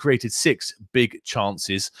have. He's created 6 big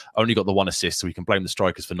chances, only got the 1 assist, so we can blame the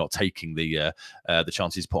strikers for not taking the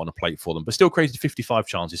chances put on a plate for them, but still created 55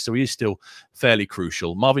 chances, so he is still fairly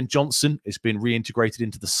crucial. Marvin Johnson has been reintegrated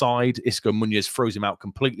into the side. Isco Munoz froze him out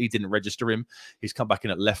completely, didn't register him. He's come back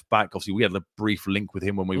in at left back. Obviously, we had a brief link with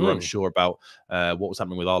him when we were unsure about what was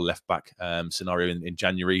happening with our left back scenario in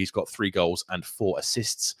January. He's got 3 goals and 4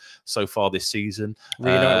 assists so far this season.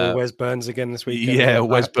 Reunited with Wes Burns again this week. Yeah,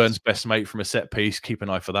 Wes Burns' best mate from a set piece. Keep an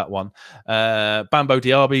eye for that one. Bambo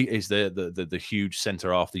Diaby is the huge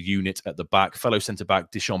centre half, the unit at the back. Fellow centre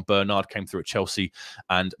back Dishon Bernard came through at Chelsea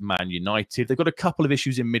and Man United. They've got a couple of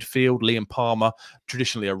issues in midfield. Liam Palmer,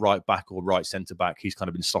 traditionally a right back or right centre back, he's kind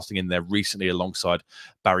of been slotting in there recently alongside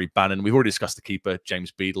Barry Bannon. We've already discussed the keeper,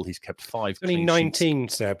 James Beadle. He's kept 5 only 19,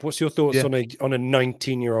 Seb. What's your thoughts on a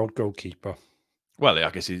 19-year-old goalkeeper? Well,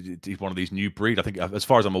 I guess he's one of these new breed. I think, as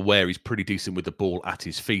far as I'm aware, he's pretty decent with the ball at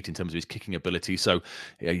his feet in terms of his kicking ability. So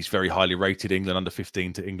yeah, he's very highly rated. England under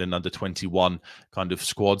 15 to England under 21 kind of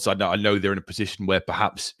squads. I know they're in a position where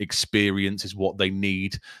perhaps experience is what they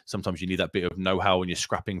need. Sometimes you need that bit of know-how when you're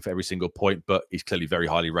scrapping for every single point, but he's clearly very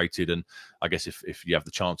highly rated. And I guess if you have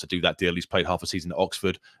the chance to do that deal, he's played half a season at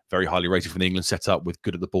Oxford, very highly rated from the England setup with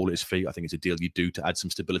good at the ball at his feet. I think it's a deal you do to add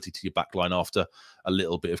some stability to your back line after a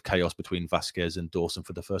little bit of chaos between Vasquez and Dawson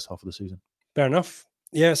for the first half of the season. Fair enough.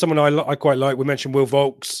 Yeah, someone I quite like. We mentioned Will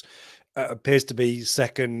Volks appears to be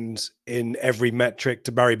second in every metric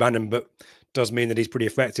to Barry Bannon, but does mean that he's pretty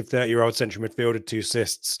effective. 30-year-old central midfielder, 2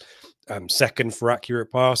 assists, second for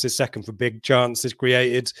accurate passes, second for big chances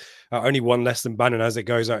created. Only 1 less than Bannon as it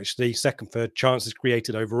goes, actually. Second for chances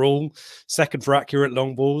created overall. Second for accurate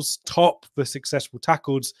long balls. Top for successful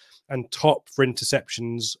tackles. And top for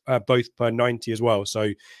interceptions, both per 90 as well. So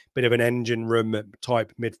bit of an engine room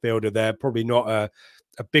type midfielder there. Probably not a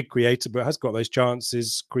big creator, but has got those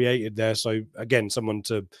chances created there. So again, someone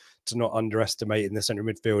to not underestimate in the centre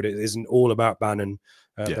midfield. It isn't all about Bannon.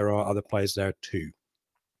 There are other players there too.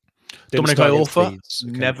 Dominic Iorfa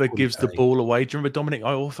never gives the ball away. Do you remember Dominic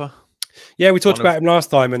Iorfa? Yeah, we talked about him last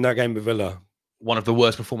time in that game with Villa. One of the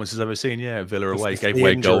worst performances I've ever seen. Yeah, Villa away, gave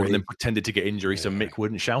away a goal and then pretended to get injury so Mick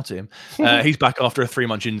wouldn't shout at him. He's back after a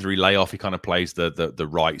 3-month injury layoff. He kind of plays the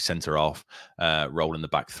right centre half role in the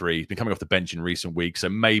back 3. He's been coming off the bench in recent weeks, so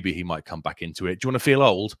maybe he might come back into it. Do you want to feel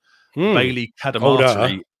old? Bailey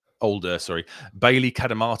Cadamarteri. Sorry. Bailey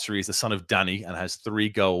Cadamarteri is the son of Danny and has 3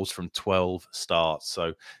 goals from 12 starts.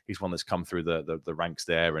 So he's one that's come through the ranks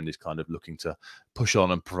there and is kind of looking to push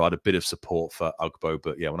on and provide a bit of support for Ugbo.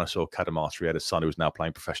 But yeah, when I saw Cadamarteri had a son who was now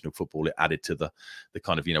playing professional football, it added to the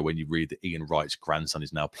kind of, when you read that Ian Wright's grandson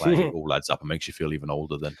is now playing, it all adds up and makes you feel even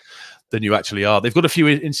older than you actually are. They've got a few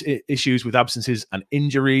issues with absences and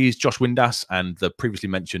injuries. Josh Windass and the previously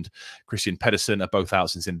mentioned Christian Pedersen are both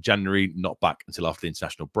out since in January, not back until after the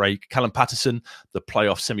international break. Callum Patterson, the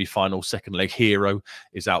playoff semi-final second leg hero,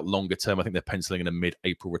 is out longer term. I think they're penciling in a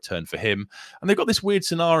mid-April return for him. And they've got this weird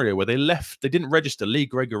scenario where they didn't register Lee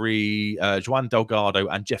Gregory, Joan Delgado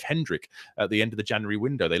and Jeff Hendrick at the end of the January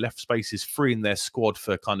window. They left spaces free in their squad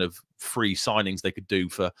for kind of free signings they could do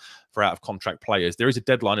for out of contract players. There is a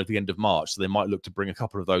deadline at the end of March, so they might look to bring a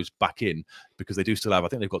couple of those back in, because they do still have, I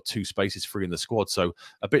think they've got 2 spaces free in the squad. So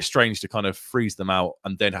a bit strange to kind of freeze them out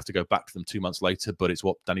and then have to go back to them 2 months later, but it's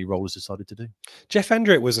what Danny Röhl has decided to do. Jeff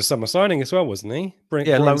Hendrick was a summer signing as well, wasn't he?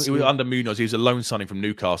 Yeah, under Munoz. He was a loan signing from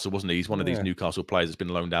Newcastle, wasn't he? He's one of these Newcastle players that's been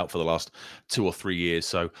loaned out for the last 2 or 3 years.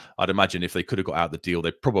 So I'd imagine if they could have got out the deal,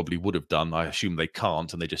 they probably would have done. I assume they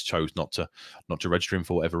can't, and they just chose not to register him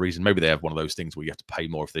for whatever reason. Maybe they have one of those things where you have to pay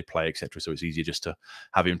more if they play, etc. So it's easier just to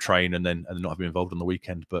have him train and then not have him involved on the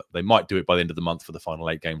weekend. But they might do it by the end of the month for the final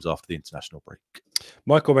 8 games after the international break.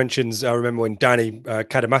 Michael mentions, I remember when Danny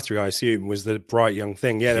Cadamatri, I assume, was the bright young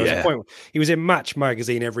thing. Yeah, there was a point where he was in Match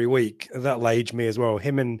magazine every week. That'll age me as well.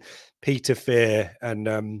 Him and Peter Fear and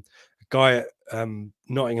a guy at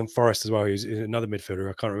Nottingham Forest as well, who's another midfielder.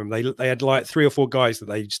 I can't remember. They had like 3 or 4 guys that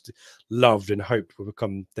they just loved and hoped would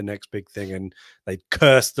become the next big thing, and they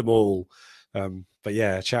cursed them all. But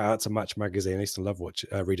yeah, shout out to Match magazine. I used to love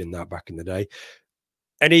reading that back in the day.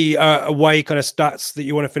 Any away kind of stats that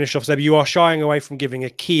you want to finish off, Seb? You are shying away from giving a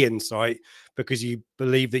key insight because you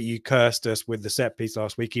believe that you cursed us with the set piece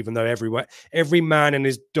last week, even though every man and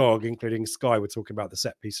his dog, including Sky, were talking about the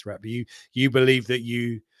set piece threat. But you believe that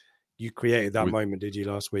you created that moment, did you,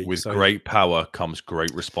 last week? With great power comes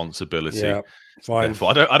great responsibility. Yeah, fine.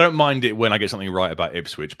 Therefore, I don't mind it when I get something right about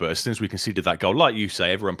Ipswich, but as soon as we conceded that goal, like you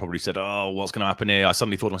say, everyone probably said, oh, what's going to happen here? I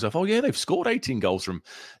suddenly thought to myself, oh yeah, they've scored 18 goals from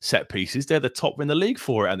set pieces. They're the top in the league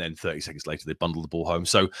for it. And then 30 seconds later, they bundled the ball home.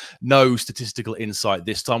 So no statistical insight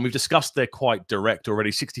this time. We've discussed they're quite direct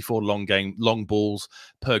already. 64 long balls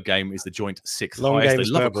per game is the joint 6th highest. They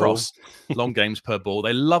love a cross. Long games per ball.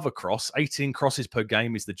 They love a cross. 18 crosses per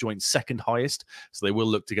game is the joint 2nd highest. So they will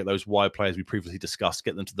look to get those wide players we previously discussed,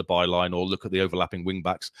 get them to the byline, or look at the overlapping wing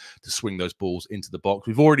backs to swing those balls into the box.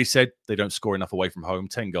 We've already said they don't score enough away from home.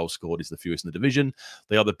 10 goals scored is the fewest in the division.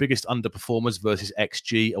 They are the biggest underperformers versus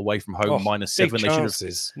XG away from home,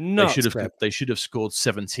 -7. They should have scored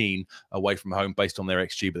 17 away from home based on their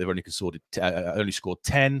XG, but they've only scored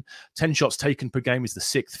 10. 10 shots taken per game is the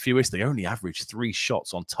 6th fewest. They only average 3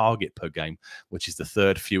 shots on target per game, which is the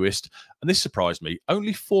 3rd fewest. And this surprised me.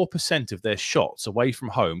 Only 4% of their shots away from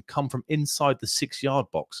home come from inside the 6-yard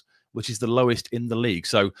box, which is the lowest in the league.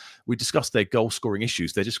 So we discussed their goal-scoring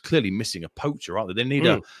issues. They're just clearly missing a poacher, aren't they? They need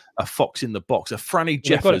a fox in the box, a Franny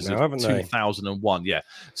Jeffers of 2001. Yeah,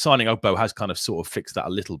 signing Ogbo has kind of sort of fixed that a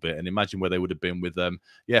little bit. And imagine where they would have been with,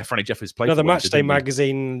 Franny Jeffers played. Another Matchday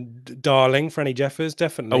magazine darling, Franny Jeffers,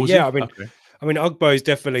 definitely. Oh, yeah, he? I mean, Ogbo is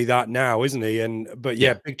definitely that now, isn't he? But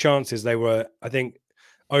big chances. They were, I think,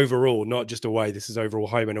 overall, not just away. This is overall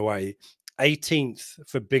home and away. 18th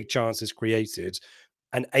for big chances created,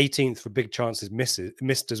 and 18th for big chances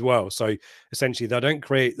missed as well. So essentially, they don't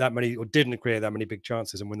create that many, or didn't create that many big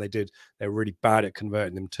chances. And when they did, they were really bad at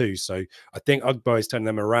converting them too. So I think Ugbo is turning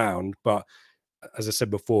them around. But as I said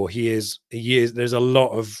before, he is. There's a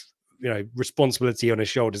lot of responsibility on his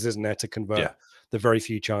shoulders, isn't there, to convert the very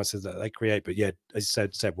few chances that they create. But yeah, as you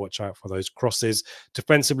said, Seb, watch out for those crosses.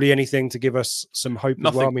 Defensively, anything to give us some hope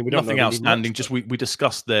as well? I mean, we don't nothing outstanding. Just we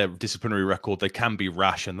discussed their disciplinary record. They can be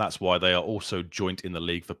rash, and that's why they are also joint in the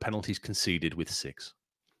league for penalties conceded with 6.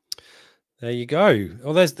 There you go.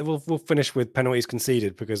 Well, we'll finish with penalties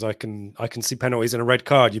conceded, because I can see penalties and a red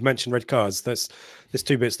card. You mentioned red cards. There's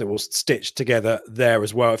 2 bits that will stitch together there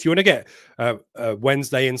as well. If you want to get a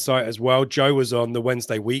Wednesday insight as well, Joe was on the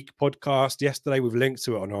Wednesday Week podcast yesterday. We've linked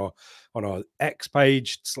to it on our X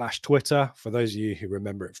page / Twitter, for those of you who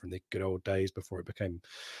remember it from the good old days before it became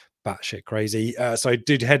batshit crazy. So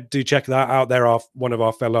do check that out. They're one of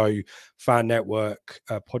our fellow Fan Network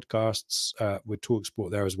podcasts with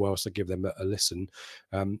TalkSport there as well. So give them a listen.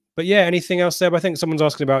 But yeah, anything else, Seb? I think someone's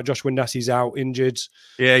asking about Josh Windassey's out injured.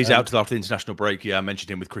 Yeah, he's out till after the international break. Yeah, I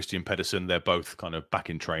mentioned him with Christian Pedersen. They're both kind of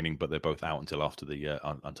back in training, but they're both out until after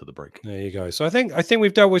the break. There you go. So I think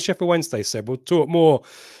we've dealt with Sheffield Wednesday, Seb. We'll talk more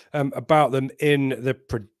about them in the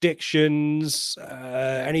predictions.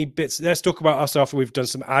 Any bits? Let's talk about us after we've done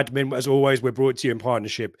some admin. As always, we're brought to you in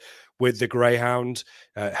partnership with the Greyhound.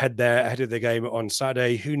 Head there ahead of the game on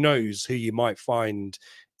Saturday. Who knows who you might find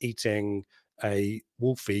eating a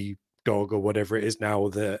Wolfie dog or whatever it is now,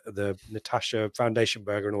 the Natasha Foundation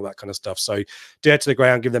burger and all that kind of stuff. So do head to the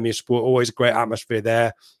Greyhound, give them your support. Always a great atmosphere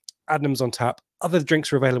there. Adnams on tap. Other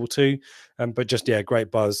drinks are available too, but just great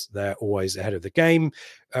buzz there, always ahead of the game.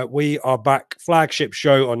 We are back, Flagship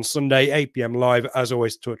Show on Sunday, 8 p.m. live, as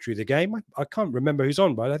always, to talk through the game. I can't remember who's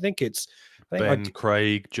on, but I think it's Ben,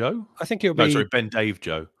 Craig, Joe. I think it'll be Ben, Dave,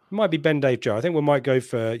 Joe. It might be Ben, Dave, Joe. I think we might go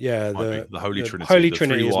for the Holy Trinity, Holy the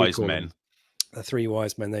Trinity, 3 wise men. The three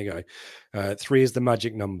wise men. There you go. 3 is the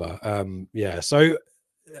magic number. Yeah. So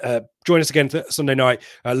join us again Sunday night.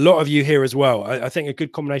 A lot of you here as well. I think a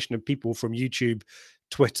good combination of people from YouTube,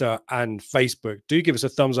 Twitter, and Facebook. Do give us a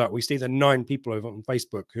thumbs up. We see the 9 people over on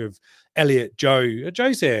Facebook who have Elliot,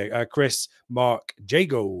 Joe's here, Chris, Mark,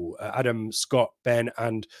 Jago, Adam, Scott, Ben,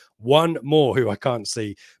 and one more who I can't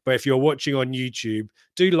see. But if you're watching on YouTube,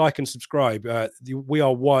 do like and subscribe. We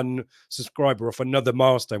are 1 subscriber off another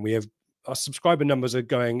milestone. We have our subscriber numbers are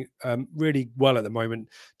going really well at the moment,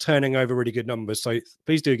 turning over really good numbers. So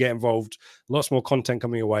please do get involved. Lots more content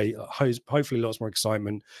coming away. Hopefully lots more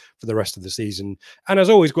excitement for the rest of the season. And as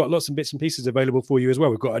always, got lots of bits and pieces available for you as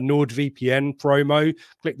well. We've got a NordVPN promo.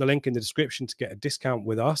 Click the link in the description to get a discount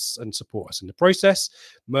with us and support us in the process.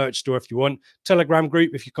 Merch store if you want. Telegram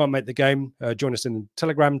group if you can't make the game. Join us in the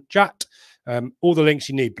Telegram chat. All the links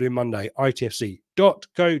you need, Blue Monday, itfc.co.uk.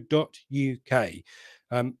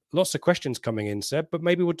 Lots of questions coming in, Seb, but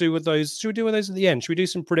maybe we'll do with those. Should we do with those at the end? Should we do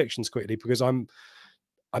some predictions quickly? Because I'm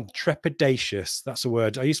trepidatious. That's a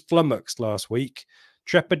word. I used flummoxed last week.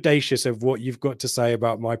 Trepidatious of what you've got to say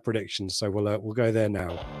about my predictions. So we'll go there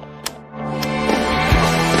now.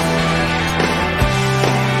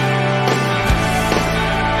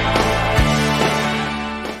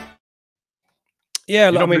 Yeah,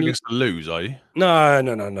 you're not I mean, going to lose, are you? No,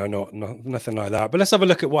 nothing like that. But let's have a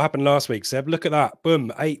look at what happened last week, Seb. Look at that.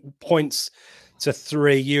 Boom, 8 points to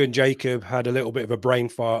 3. You and Jacob had a little bit of a brain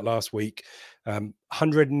fart last week.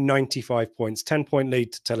 195 points, 10-point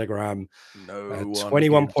lead to Telegram.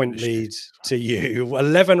 21-point lead to you.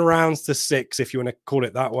 11 rounds to 6, if you want to call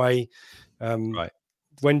it that way. Right.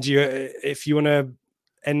 When do you, if you want to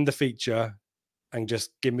end the feature and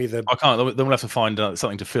just give me the... I can't. Then we'll have to find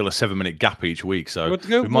something to fill a 7-minute gap each week. So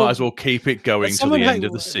we might as well keep it going till the end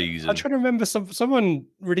of the season. I'm trying to remember someone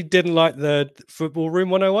really didn't like the Football Room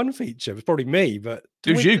 101 feature. It was probably me, but...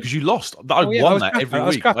 It was you, because you lost. I won that every week. I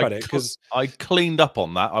was crap at it because I cleaned up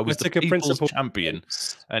on that. I was the people's champion,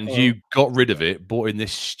 and you got rid of it, brought in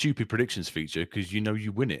this stupid predictions feature because you know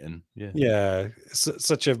you win it. And yeah,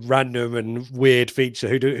 such a random and weird feature.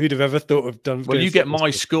 Who'd have ever thought of done? Well, you get my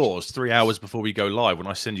scores 3 hours before we go live when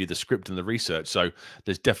I send you the script and the research. So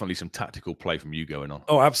there's definitely some tactical play from you going on.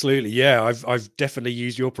 Oh, absolutely, yeah. I've definitely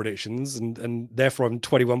used your predictions, and therefore I'm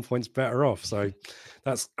 21 points better off. So.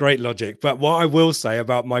 That's great logic. But what I will say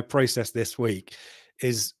about my process this week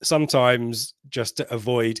is sometimes, just to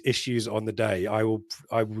avoid issues on the day, I will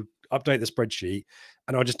update the spreadsheet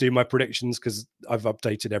and I'll just do my predictions because I've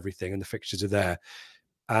updated everything and the fixtures are there.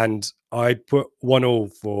 And I put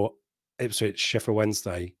 1-1 for Ipswich Sheffield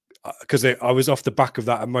Wednesday because I was off the back of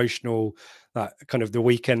that emotional, that kind of the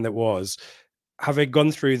weekend that was. Having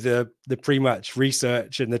gone through the pre-match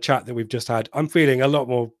research and the chat that we've just had, I'm feeling a lot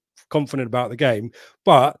more confident about the game,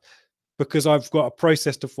 but because I've got a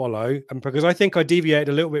process to follow, and because I think I deviated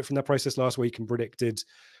a little bit from the process last week and predicted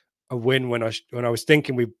a win when I was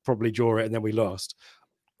thinking we'd probably draw it and then we lost.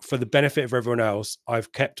 For the benefit of everyone else,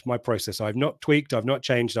 I've kept my process. I've not tweaked, I've not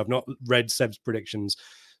changed, I've not read Seb's predictions.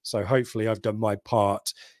 So hopefully I've done my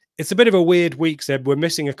part. It's a bit of a weird week, Seb. We're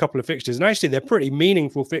missing a couple of fixtures, and actually they're pretty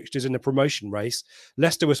meaningful fixtures in the promotion race.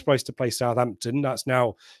 Leicester was supposed to play Southampton. That's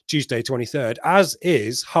now Tuesday, 23rd, as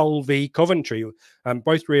is Hull v Coventry.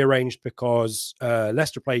 Both rearranged because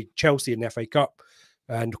Leicester play Chelsea in the FA Cup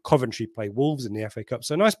and Coventry play Wolves in the FA Cup.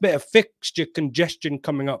 So a nice bit of fixture congestion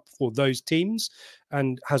coming up for those teams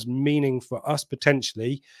and has meaning for us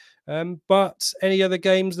potentially. But any other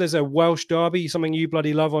games? There's a Welsh derby, something you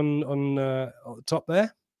bloody love on the top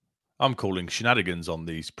there. I'm calling shenanigans on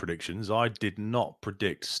these predictions. I did not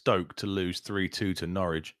predict Stoke to lose 3-2 to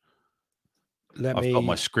Norwich. I've got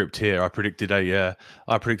my script here. I predicted a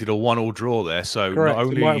 1-1 draw there. So correct. Not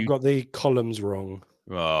only you might have got the columns wrong.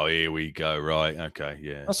 Oh, here we go. Right. Okay.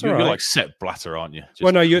 Yeah. That's You're like Sepp Blatter, aren't you? Just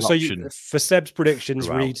well, no. For Seb's predictions,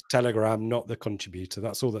 read Telegram, not the contributor.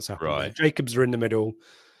 That's all that's happening. Right. Jacobs are in the middle.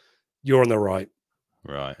 You're on the right.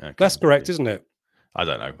 Right. Okay. That's correct, isn't it? I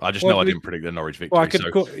don't know. I just know I didn't predict the Norwich victory. Well,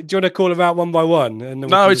 do you want to call them out one by one? And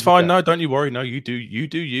no, it's fine. No, don't you worry. No, you do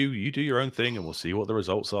your own thing, and we'll see what the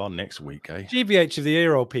results are next week. Eh? GBH of the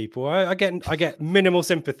year, old people. I get minimal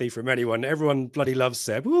sympathy from anyone. Everyone bloody loves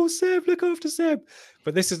Seb. Oh, Seb, look after Seb.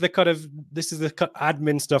 But this is the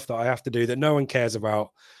admin stuff that I have to do that no one cares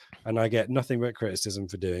about, and I get nothing but criticism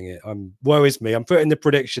for doing it. Woe is me. I'm putting the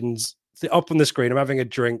predictions up on the screen. I'm having a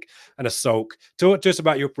drink and a sulk. Talk to us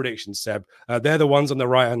about your predictions, Seb. They're the ones on the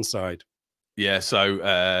right-hand side. Yeah, so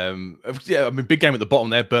yeah, I mean, big game at the bottom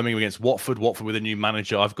there. Birmingham against Watford. Watford with a new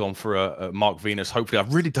manager. I've gone for a Mark Venus. Hopefully, I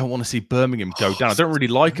really don't want to see Birmingham go down. I don't really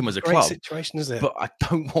like them as a Great club, situation, is it? but I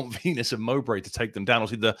don't want Venus and Mowbray to take them down.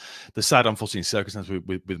 Obviously, the sad, unfortunate circumstance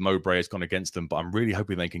with Mowbray has gone against them, but I'm really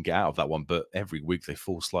hoping they can get out of that one. But every week they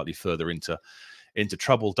fall slightly further into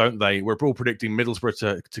trouble, don't they? We're all predicting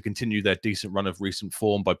Middlesbrough to continue their decent run of recent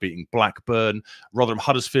form by beating Blackburn. Rotherham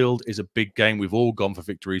Huddersfield is a big game. We've all gone for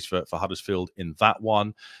victories for Huddersfield in that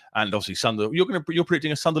one. And obviously Sunderland, you're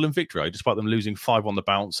predicting a Sunderland victory, despite them losing 5 on the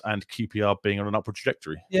bounce and QPR being on an upward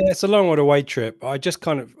trajectory. Yeah, it's a long old away trip. I just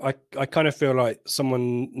kind of feel like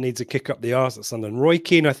someone needs a kick up the arse at Sunderland. Roy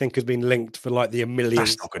Keane, I think, has been linked for like the millionth.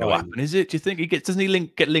 That's not going to happen, is it? Do you think doesn't he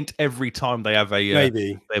get linked every time they have a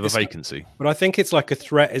maybe they have a vacancy? But I think it's like a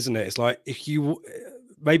threat, isn't it? It's like if you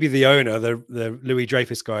maybe the owner, the Louis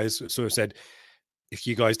Dreyfus guys, sort of said, if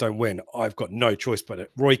you guys don't win, I've got no choice but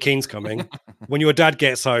it. Roy Keane's coming. When your dad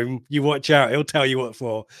gets home, you watch out. He'll tell you what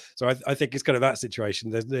for. So I think it's kind of that situation.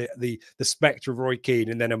 There's the spectre of Roy Keane,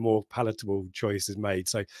 and then a more palatable choice is made.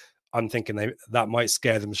 So I'm thinking that might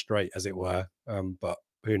scare them straight, as it were. But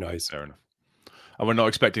who knows? Fair enough. And we're not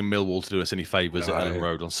expecting Millwall to do us any favours at Ellen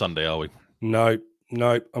Road on Sunday, are we? No,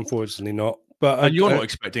 unfortunately not. But and you're not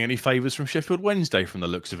expecting any favours from Sheffield Wednesday from the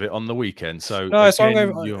looks of it on the weekend. So no,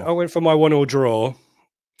 again, I went for my 1-1 draw.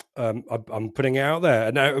 I'm putting it out there.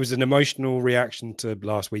 And it was an emotional reaction to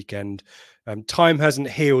last weekend. Time hasn't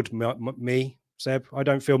healed me, Seb. I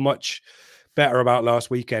don't feel much better about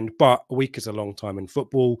last weekend, but a week is a long time in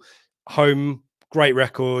football. Home, great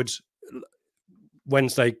record.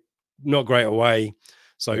 Wednesday, not great away.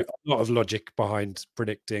 So a lot of logic behind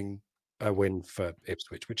predicting a win for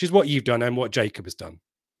Ipswich, which is what you've done and what Jacob has done.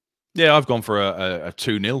 Yeah, I've gone for a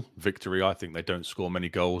 2-0 victory. I think they don't score many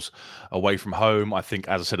goals away from home. I think,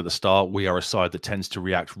 as I said at the start, we are a side that tends to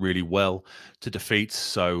react really well to defeats.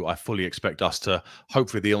 So I fully expect us to,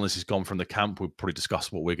 hopefully the illness is gone from the camp. We'll probably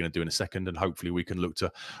discuss what we're going to do in a second. And hopefully we can look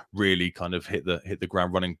to really kind of hit the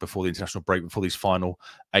ground running before the international break, before these final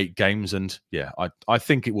 8 games. And yeah, I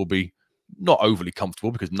think it will be not overly comfortable,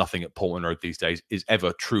 because nothing at Portman Road these days is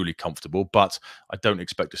ever truly comfortable, but I don't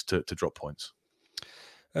expect us to drop points.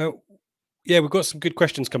 Yeah, we've got some good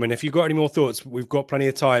questions coming. If you've got any more thoughts, we've got plenty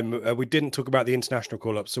of time. We didn't talk about the international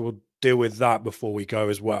call-up, so we'll deal with that before we go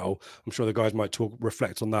as well. I'm sure the guys might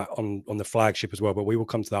reflect on that on the flagship as well, but we will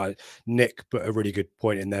come to that. Nick put a really good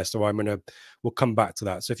point in there, so we'll come back to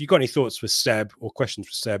that. So if you've got any thoughts for Seb or questions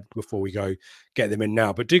for Seb before we go, get them in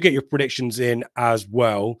now. But do get your predictions in as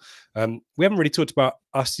well. We haven't really talked about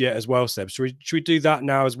us yet as well, Seb. Should we do that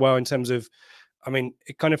now as well, in terms of, I mean,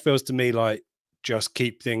 it kind of feels to me like just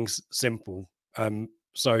keep things simple.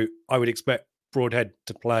 So I would expect Broadhead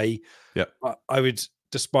to play. Yeah, I would,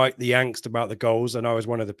 despite the angst about the goals, and I was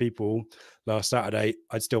one of the people last Saturday,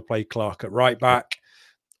 I'd still play Clark at right back.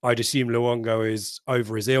 I'd assume Luongo is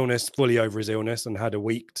fully over his illness, and had a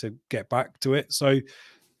week to get back to it. So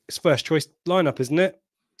it's first choice lineup, isn't it?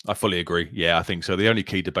 I fully agree. Yeah, I think so. The only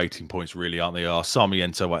key debating points really, aren't they, are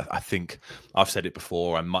Sarmiento. I think I've said it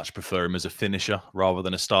before, I much prefer him as a finisher rather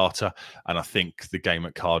than a starter. And I think the game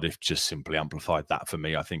at Cardiff just simply amplified that for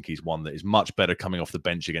me. I think he's one that is much better coming off the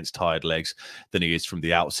bench against tired legs than he is from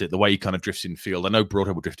the outset. The way he kind of drifts in field, I know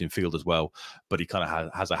Broadhead will drift in field as well, but he kind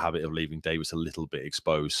of has a habit of leaving Davis a little bit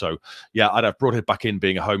exposed. So yeah, I'd have Broadhead back in,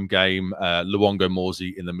 being a home game. Luongo,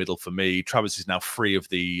 Morsey in the middle for me. Travis is now free of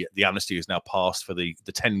the amnesty is now passed for the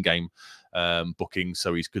 10 game booking,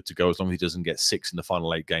 so he's good to go. As long as he doesn't get 6 in the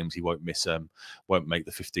final 8 games, he won't miss won't make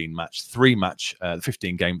the 15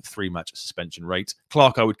 game 3-match suspension rate.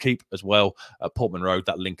 Clark I would keep as well at Portman Road.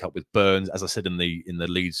 That link up with Burns, as I said in the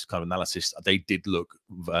Leeds kind of analysis, they did look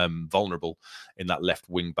vulnerable in that left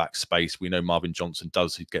wing back space. We know Marvin Johnson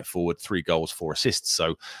does get forward, 3 goals, 4 assists,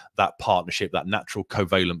 so that partnership, that natural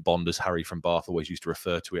covalent bond, as Harry from Bath always used to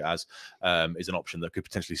refer to it as, is an option that could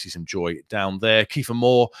potentially see some joy down there. Kiefer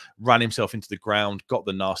Moore ran himself into the ground, got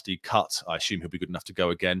the nasty cut. I assume he'll be good enough to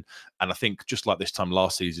go again. And I think, just like this time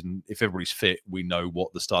last season, if everybody's fit, we know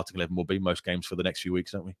what the starting 11 will be most games for the next few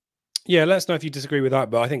weeks, don't we? Yeah, let us know if you disagree with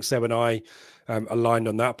that. But I think Seb and I aligned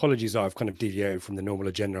on that. Apologies, I've kind of deviated from the normal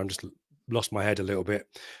agenda. I'm just lost my head a little bit,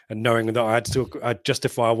 and knowing that I had to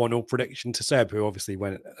justify a 1-1 prediction to Seb, who obviously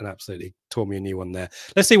went and absolutely tore me a new one there.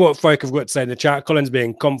 Let's see what folk have got to say in the chat. Colin's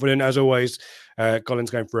being confident as always.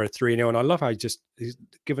 Colin's going for a 3-0, and I love how he's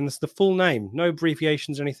given us the full name, no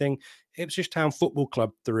abbreviations or anything. Ipswich Town Football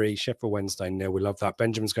Club 3, Sheffield Wednesday 0. We love that.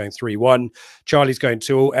 Benjamin's going 3-1. Charlie's going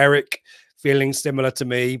 2-0. Eric feeling similar to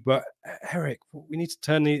me, but Eric, we need to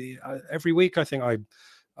turn every week. I think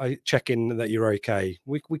I check in that you're okay.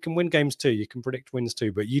 We can win games too. You can predict wins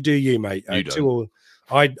too, but you do you, mate. You don't.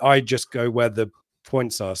 I just go where the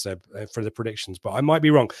points are, Seb, for the predictions, but I might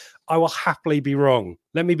be wrong. I will happily be wrong.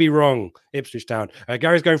 Let me be wrong. Ipswich Town.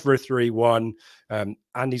 Gary's going for a 3-1.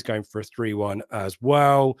 Andy's going for a 3-1 as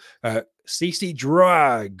well. CC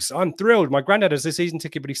Drags. I'm thrilled. My granddad has a season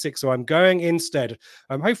ticket, but he's sick, so I'm going instead.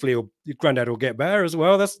 Hopefully your granddad will get better as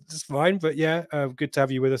well. That's fine. But yeah, good to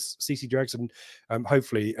have you with us, CC Drags, and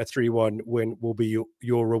hopefully a 3-1 win will be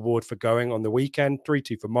your reward for going on the weekend.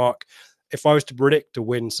 3-2 for Mark. If I was to predict a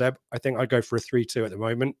win, Seb, I think I'd go for a 3-2 at the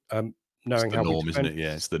moment. Knowing it's the how norm, isn't it?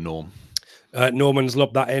 Yeah, it's the norm. Norman's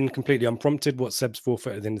lobbed that in completely unprompted. What Seb's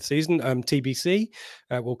forfeited at the end of the season. TBC.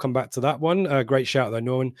 We'll come back to that one. Great shout though,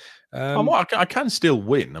 Norman. I can still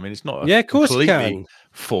win. I mean, it's not. Of course you can.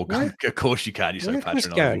 Foregone. Of course you can. You're so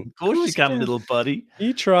patronising. Of course you can, little buddy.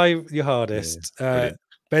 You try your hardest. Yeah,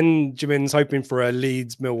 Benjamin's hoping for a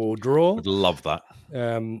Leeds Millwall draw. Would love that.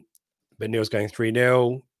 But Neil's going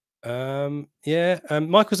 3-0.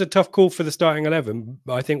 Michael's a tough call for the starting 11,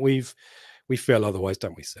 but I think we feel otherwise,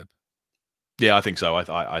 don't we, Seb? Yeah, I think so.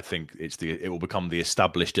 I think it will become the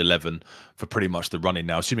established 11 for pretty much the running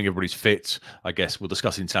now. Assuming everybody's fit, I guess we'll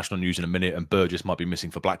discuss international news in a minute, and Burgess might be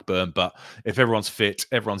missing for Blackburn. But if everyone's fit,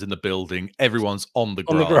 everyone's in the building, everyone's on the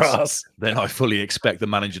grass, then I fully expect the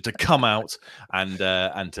manager to come out and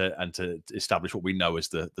to establish what we know as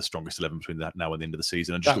the strongest 11 between now and the end of the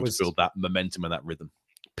season, and just to build that momentum and that rhythm.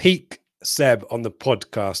 Peak Seb on the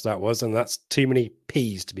podcast that was, and that's too many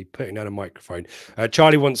P's to be putting on a microphone.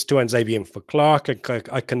 Charlie wants to Xavier in for Clark.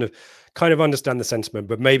 I kind of understand the sentiment,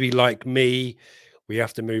 but maybe like me, we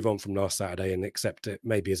have to move on from last Saturday and accept it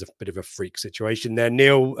maybe as a bit of a freak situation there.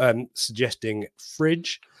 Neil suggesting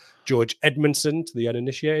Fridge, George Edmondson to the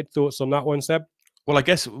uninitiated. Thoughts on that one, Seb? Well, I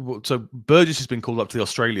guess so. Burgess has been called up to the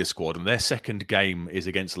Australia squad, and their second game is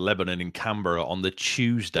against Lebanon in Canberra on the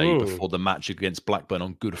Tuesday before the match against Blackburn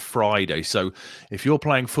on Good Friday. So, if you're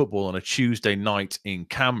playing football on a Tuesday night in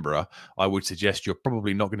Canberra, I would suggest you're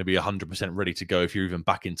probably not going to be 100% ready to go if you're even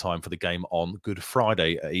back in time for the game on Good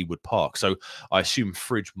Friday at Ewood Park. So, I assume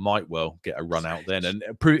Fridge might well get a run out then, and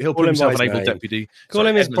he'll prove himself an able deputy. Call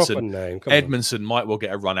him his proper name. Edmondson might well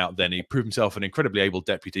get a run out then. He proved himself an incredibly able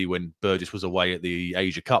deputy when Burgess was away at the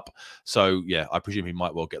Asia Cup, so yeah, I presume he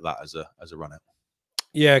might well get that as a run out.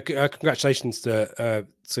 Yeah, congratulations to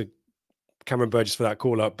Cameron Burgess for that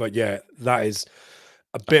call up, but yeah, that is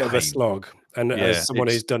a bit of a slog. And as someone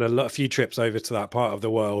who's done a few trips over to that part of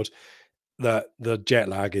the world, that the jet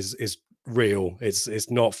lag is real.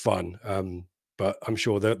 It's not fun. But I'm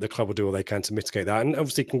sure the club will do all they can to mitigate that. And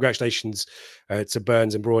obviously, congratulations to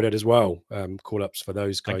Burns and Broadhead as well. Call ups for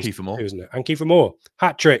those guys, and Kiefer Moore, isn't it? And Kiefer Moore,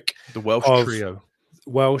 hat trick. The Welsh trio.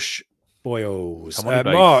 Welsh boils.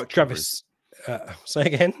 Mark, Travis. Say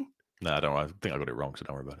again? No, I don't worry. I think I got it wrong, so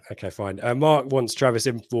don't worry about it. Okay, fine. Mark wants Travis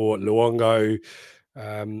in for Luongo.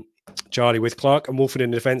 Charlie with Clark and Wolford in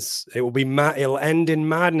defence. It will be it'll end in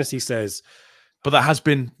madness, he says. But that has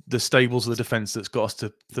been the stables of the defence that's got us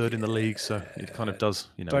to third in the league, so it kind of does,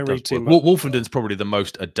 Don't read too much. Wolfenden's probably the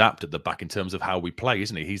most adept at the back in terms of how we play,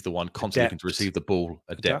 isn't he? He's the one constantly looking to receive the ball.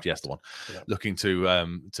 Adept, yes, the one looking to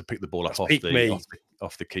pick the ball up off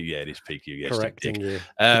the key. Yeah, it is peak you. Yes, correcting you.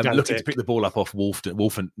 Looking to pick the ball up off Wolfenden.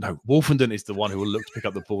 Wolfenden is the one who will look to pick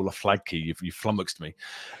up the ball off Flag Key. You flummoxed me.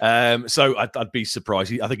 So I'd be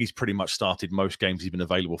surprised. I think he's pretty much started most games he's been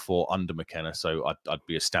available for under McKenna. So I'd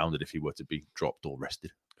be astounded if he were to be dropped or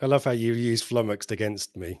rested. I love how you use flummoxed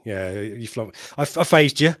against me. Yeah, you I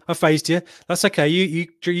phased you. That's okay. You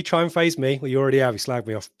try and phase me. Well, you already have. You slagged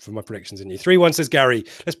me off for my predictions, didn't you? 3-1 says Gary.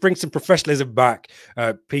 Let's bring some professionalism back.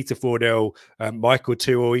 Peter 4-0. Michael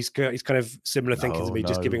 2-0. He's kind of similar thinking to me,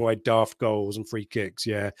 just giving away daft goals and free kicks.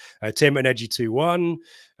 Yeah. Tim and Edgy 2-1.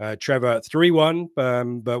 Trevor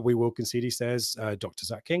 3-1, but we will concede, he says. Dr.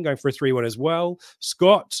 Zach King going for a 3-1 as well.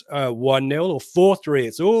 Scott 1-0 or 4-3.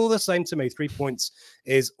 It's all the same to me. 3 points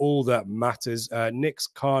is all that matters. Knicks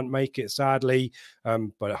can't make it, sadly,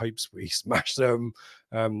 but I hope we smash them.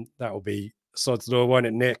 That will be sod's law, won't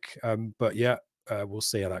it, Nick? But yeah, we'll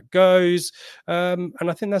see how that goes. And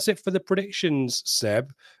I think that's it for the predictions,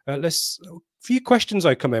 Seb. A few questions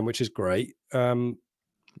I come in, which is great.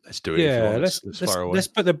 Let's do it. Yeah, let's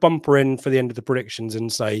put the bumper in for the end of the predictions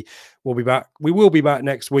and say we'll be back. We will be back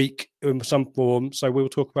next week in some form, so we'll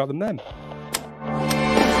talk about them then.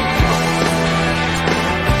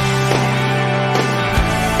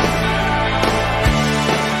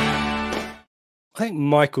 I think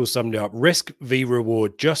Michael summed it up. Risk v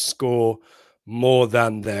reward. Just score more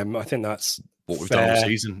than them. I think that's what we've done all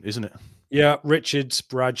season, isn't it? Yeah, Richards,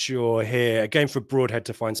 Bradshaw here. Again for Broadhead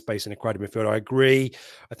to find space in a crowded midfield. I agree.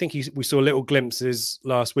 I think we saw little glimpses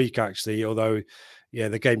last week, actually, although, yeah,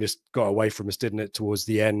 the game just got away from us, didn't it, towards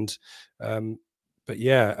the end. But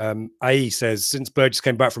yeah, AE says, since Burgess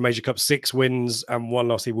came back from Asia Cup, 6 wins and 1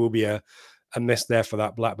 loss, he will be a miss there for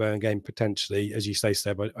that Blackburn game, potentially. As you say,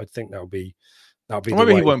 Seb, I think that'll be the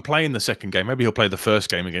Maybe way. he won't play in the second game. Maybe he'll play the first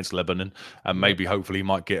game against Lebanon, and maybe hopefully he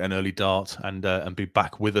might get an early dart and be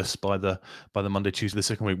back with us by the Monday, Tuesday, the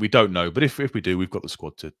second week. We don't know, but if we do, we've got the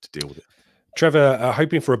squad to deal with it. Trevor,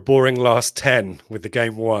 hoping for a boring last 10 with the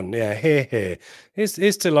game won. Yeah, here. Here's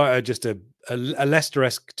to like just a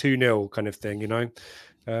Leicester-esque 2-0 kind of thing, you know.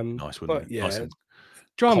 Nice, wouldn't it? Yeah, Nice,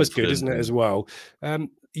 drama's good, isn't it, as well?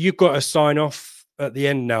 You've got to sign off at the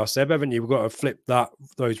end now, Seb, haven't you? We've got to flip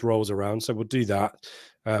those roles around, so we'll do that.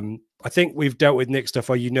 I think we've dealt with Nick stuff.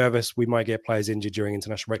 Are you nervous we might get players injured during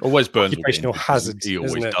international break? Well, Wes Burns will get Occupational injured. hazards, He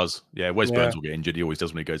always does. Yeah, Wes Burns will get injured. He always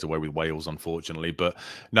does when he goes away with Wales, unfortunately. But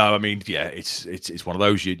no, I mean, yeah, it's one of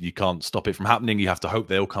those you can't stop it from happening. You have to hope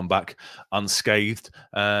they'll come back unscathed,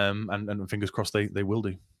 and fingers crossed they will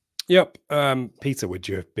do. Yep. Peter, would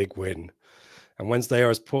you a big win? And Wednesday are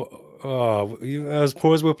as poor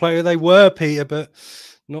as we'll play they were, Peter, but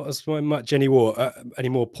not as much anymore.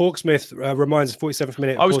 Porksmith reminds us, 47th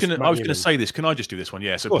minute. I was going to say this. Can I just do this one?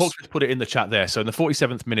 Yeah. So Porksmith put it in the chat there. So in the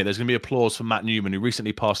 47th minute, there's going to be applause for Matt Newman, who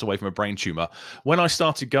recently passed away from a brain tumor. When I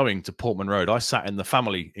started going to Portman Road, I sat in the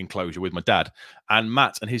family enclosure with my dad, and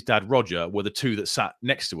Matt and his dad Roger were the two that sat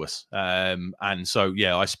next to us. And so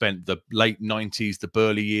yeah, I spent the late 90s, the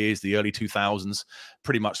Burley years, the early 2000s,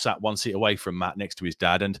 pretty much sat one seat away from Matt next to his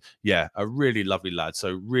dad. And yeah, a really lovely lad.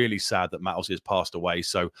 So really sad that Matt has passed away.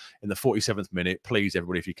 So in the 47th minute, please,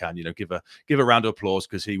 everybody, if you can, give a round of applause,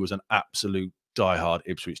 because he was an absolute diehard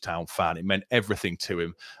Ipswich Town fan. It meant everything to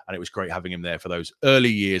him, and it was great having him there for those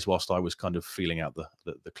early years whilst I was kind of feeling out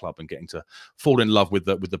the club and getting to fall in love with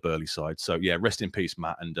the Burley side. So yeah, rest in peace,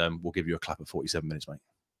 Matt, and we'll give you a clap at 47 minutes, mate.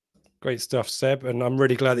 Great stuff, Seb, and I'm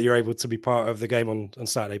really glad that you're able to be part of the game on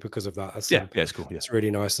Saturday because of that. Yeah, it's cool. Yeah. It's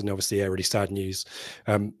really nice, and obviously, yeah, really sad news.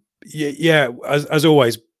 As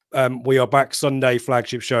always, we are back Sunday,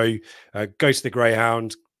 flagship show. Go to the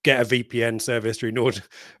Greyhound, get a VPN service through Nord,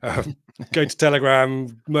 go to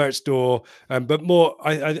Telegram, merch store. But more,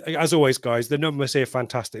 as always, guys, the numbers here are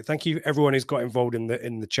fantastic. Thank you, everyone who's got involved in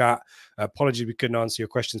the chat. Apologies we couldn't answer your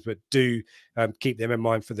questions, but do keep them in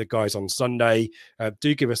mind for the guys on Sunday.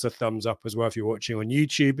 Do give us a thumbs up as well if you're watching on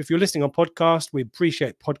YouTube. If you're listening on podcast, we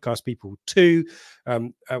appreciate podcast people too.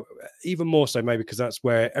 Even more so maybe because that's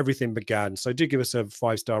where everything began. So do give us a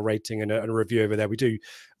 5-star rating and a review over there. We do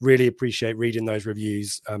really appreciate reading those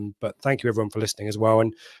reviews. But thank you everyone for listening as well.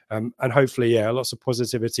 And hopefully, yeah, lots of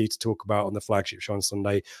positivity to talk about on the flagship show on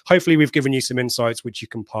Sunday. Hopefully we've given you some insights which you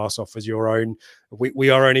can pass off as your own.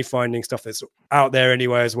 We are only finding stuff that's out there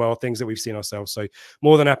anyway as well, things that we've seen ourselves. So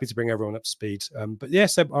more than happy to bring everyone up to speed. But yeah,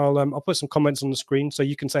 Seb, I'll put some comments on the screen so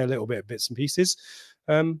you can say a little bit of bits and pieces.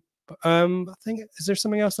 I think, is there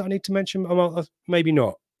something else that I need to mention? Maybe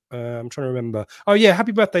not. I'm trying to remember. Oh yeah,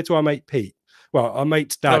 happy birthday to our mate Pete. Well, our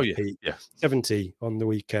mate's dad, Pete, 70 on the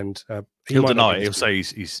weekend. He'll deny it. He'll say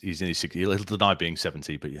he's in his 60s. He'll deny being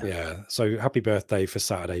 70, but yeah. Yeah. So happy birthday for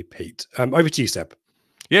Saturday, Pete. Over to you, Seb.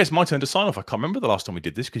 Yeah, it's my turn to sign off. I can't remember the last time we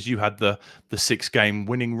did this because you had the 6-game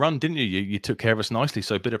winning run, didn't you? You took care of us nicely,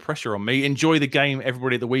 so a bit of pressure on me. Enjoy the game,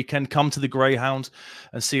 everybody, at the weekend. Come to the Greyhound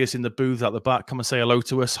and see us in the booth at the back. Come and say hello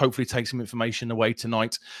to us. Hopefully take some information away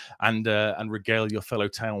tonight and regale your fellow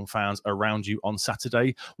Town fans around you on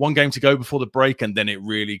Saturday. 1 game to go before the break, and then it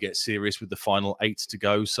really gets serious with the final 8 to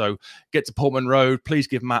go. So get to Portman Road. Please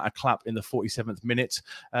give Matt a clap in the 47th minute.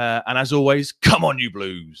 And as always, come on, you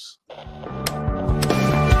Blues.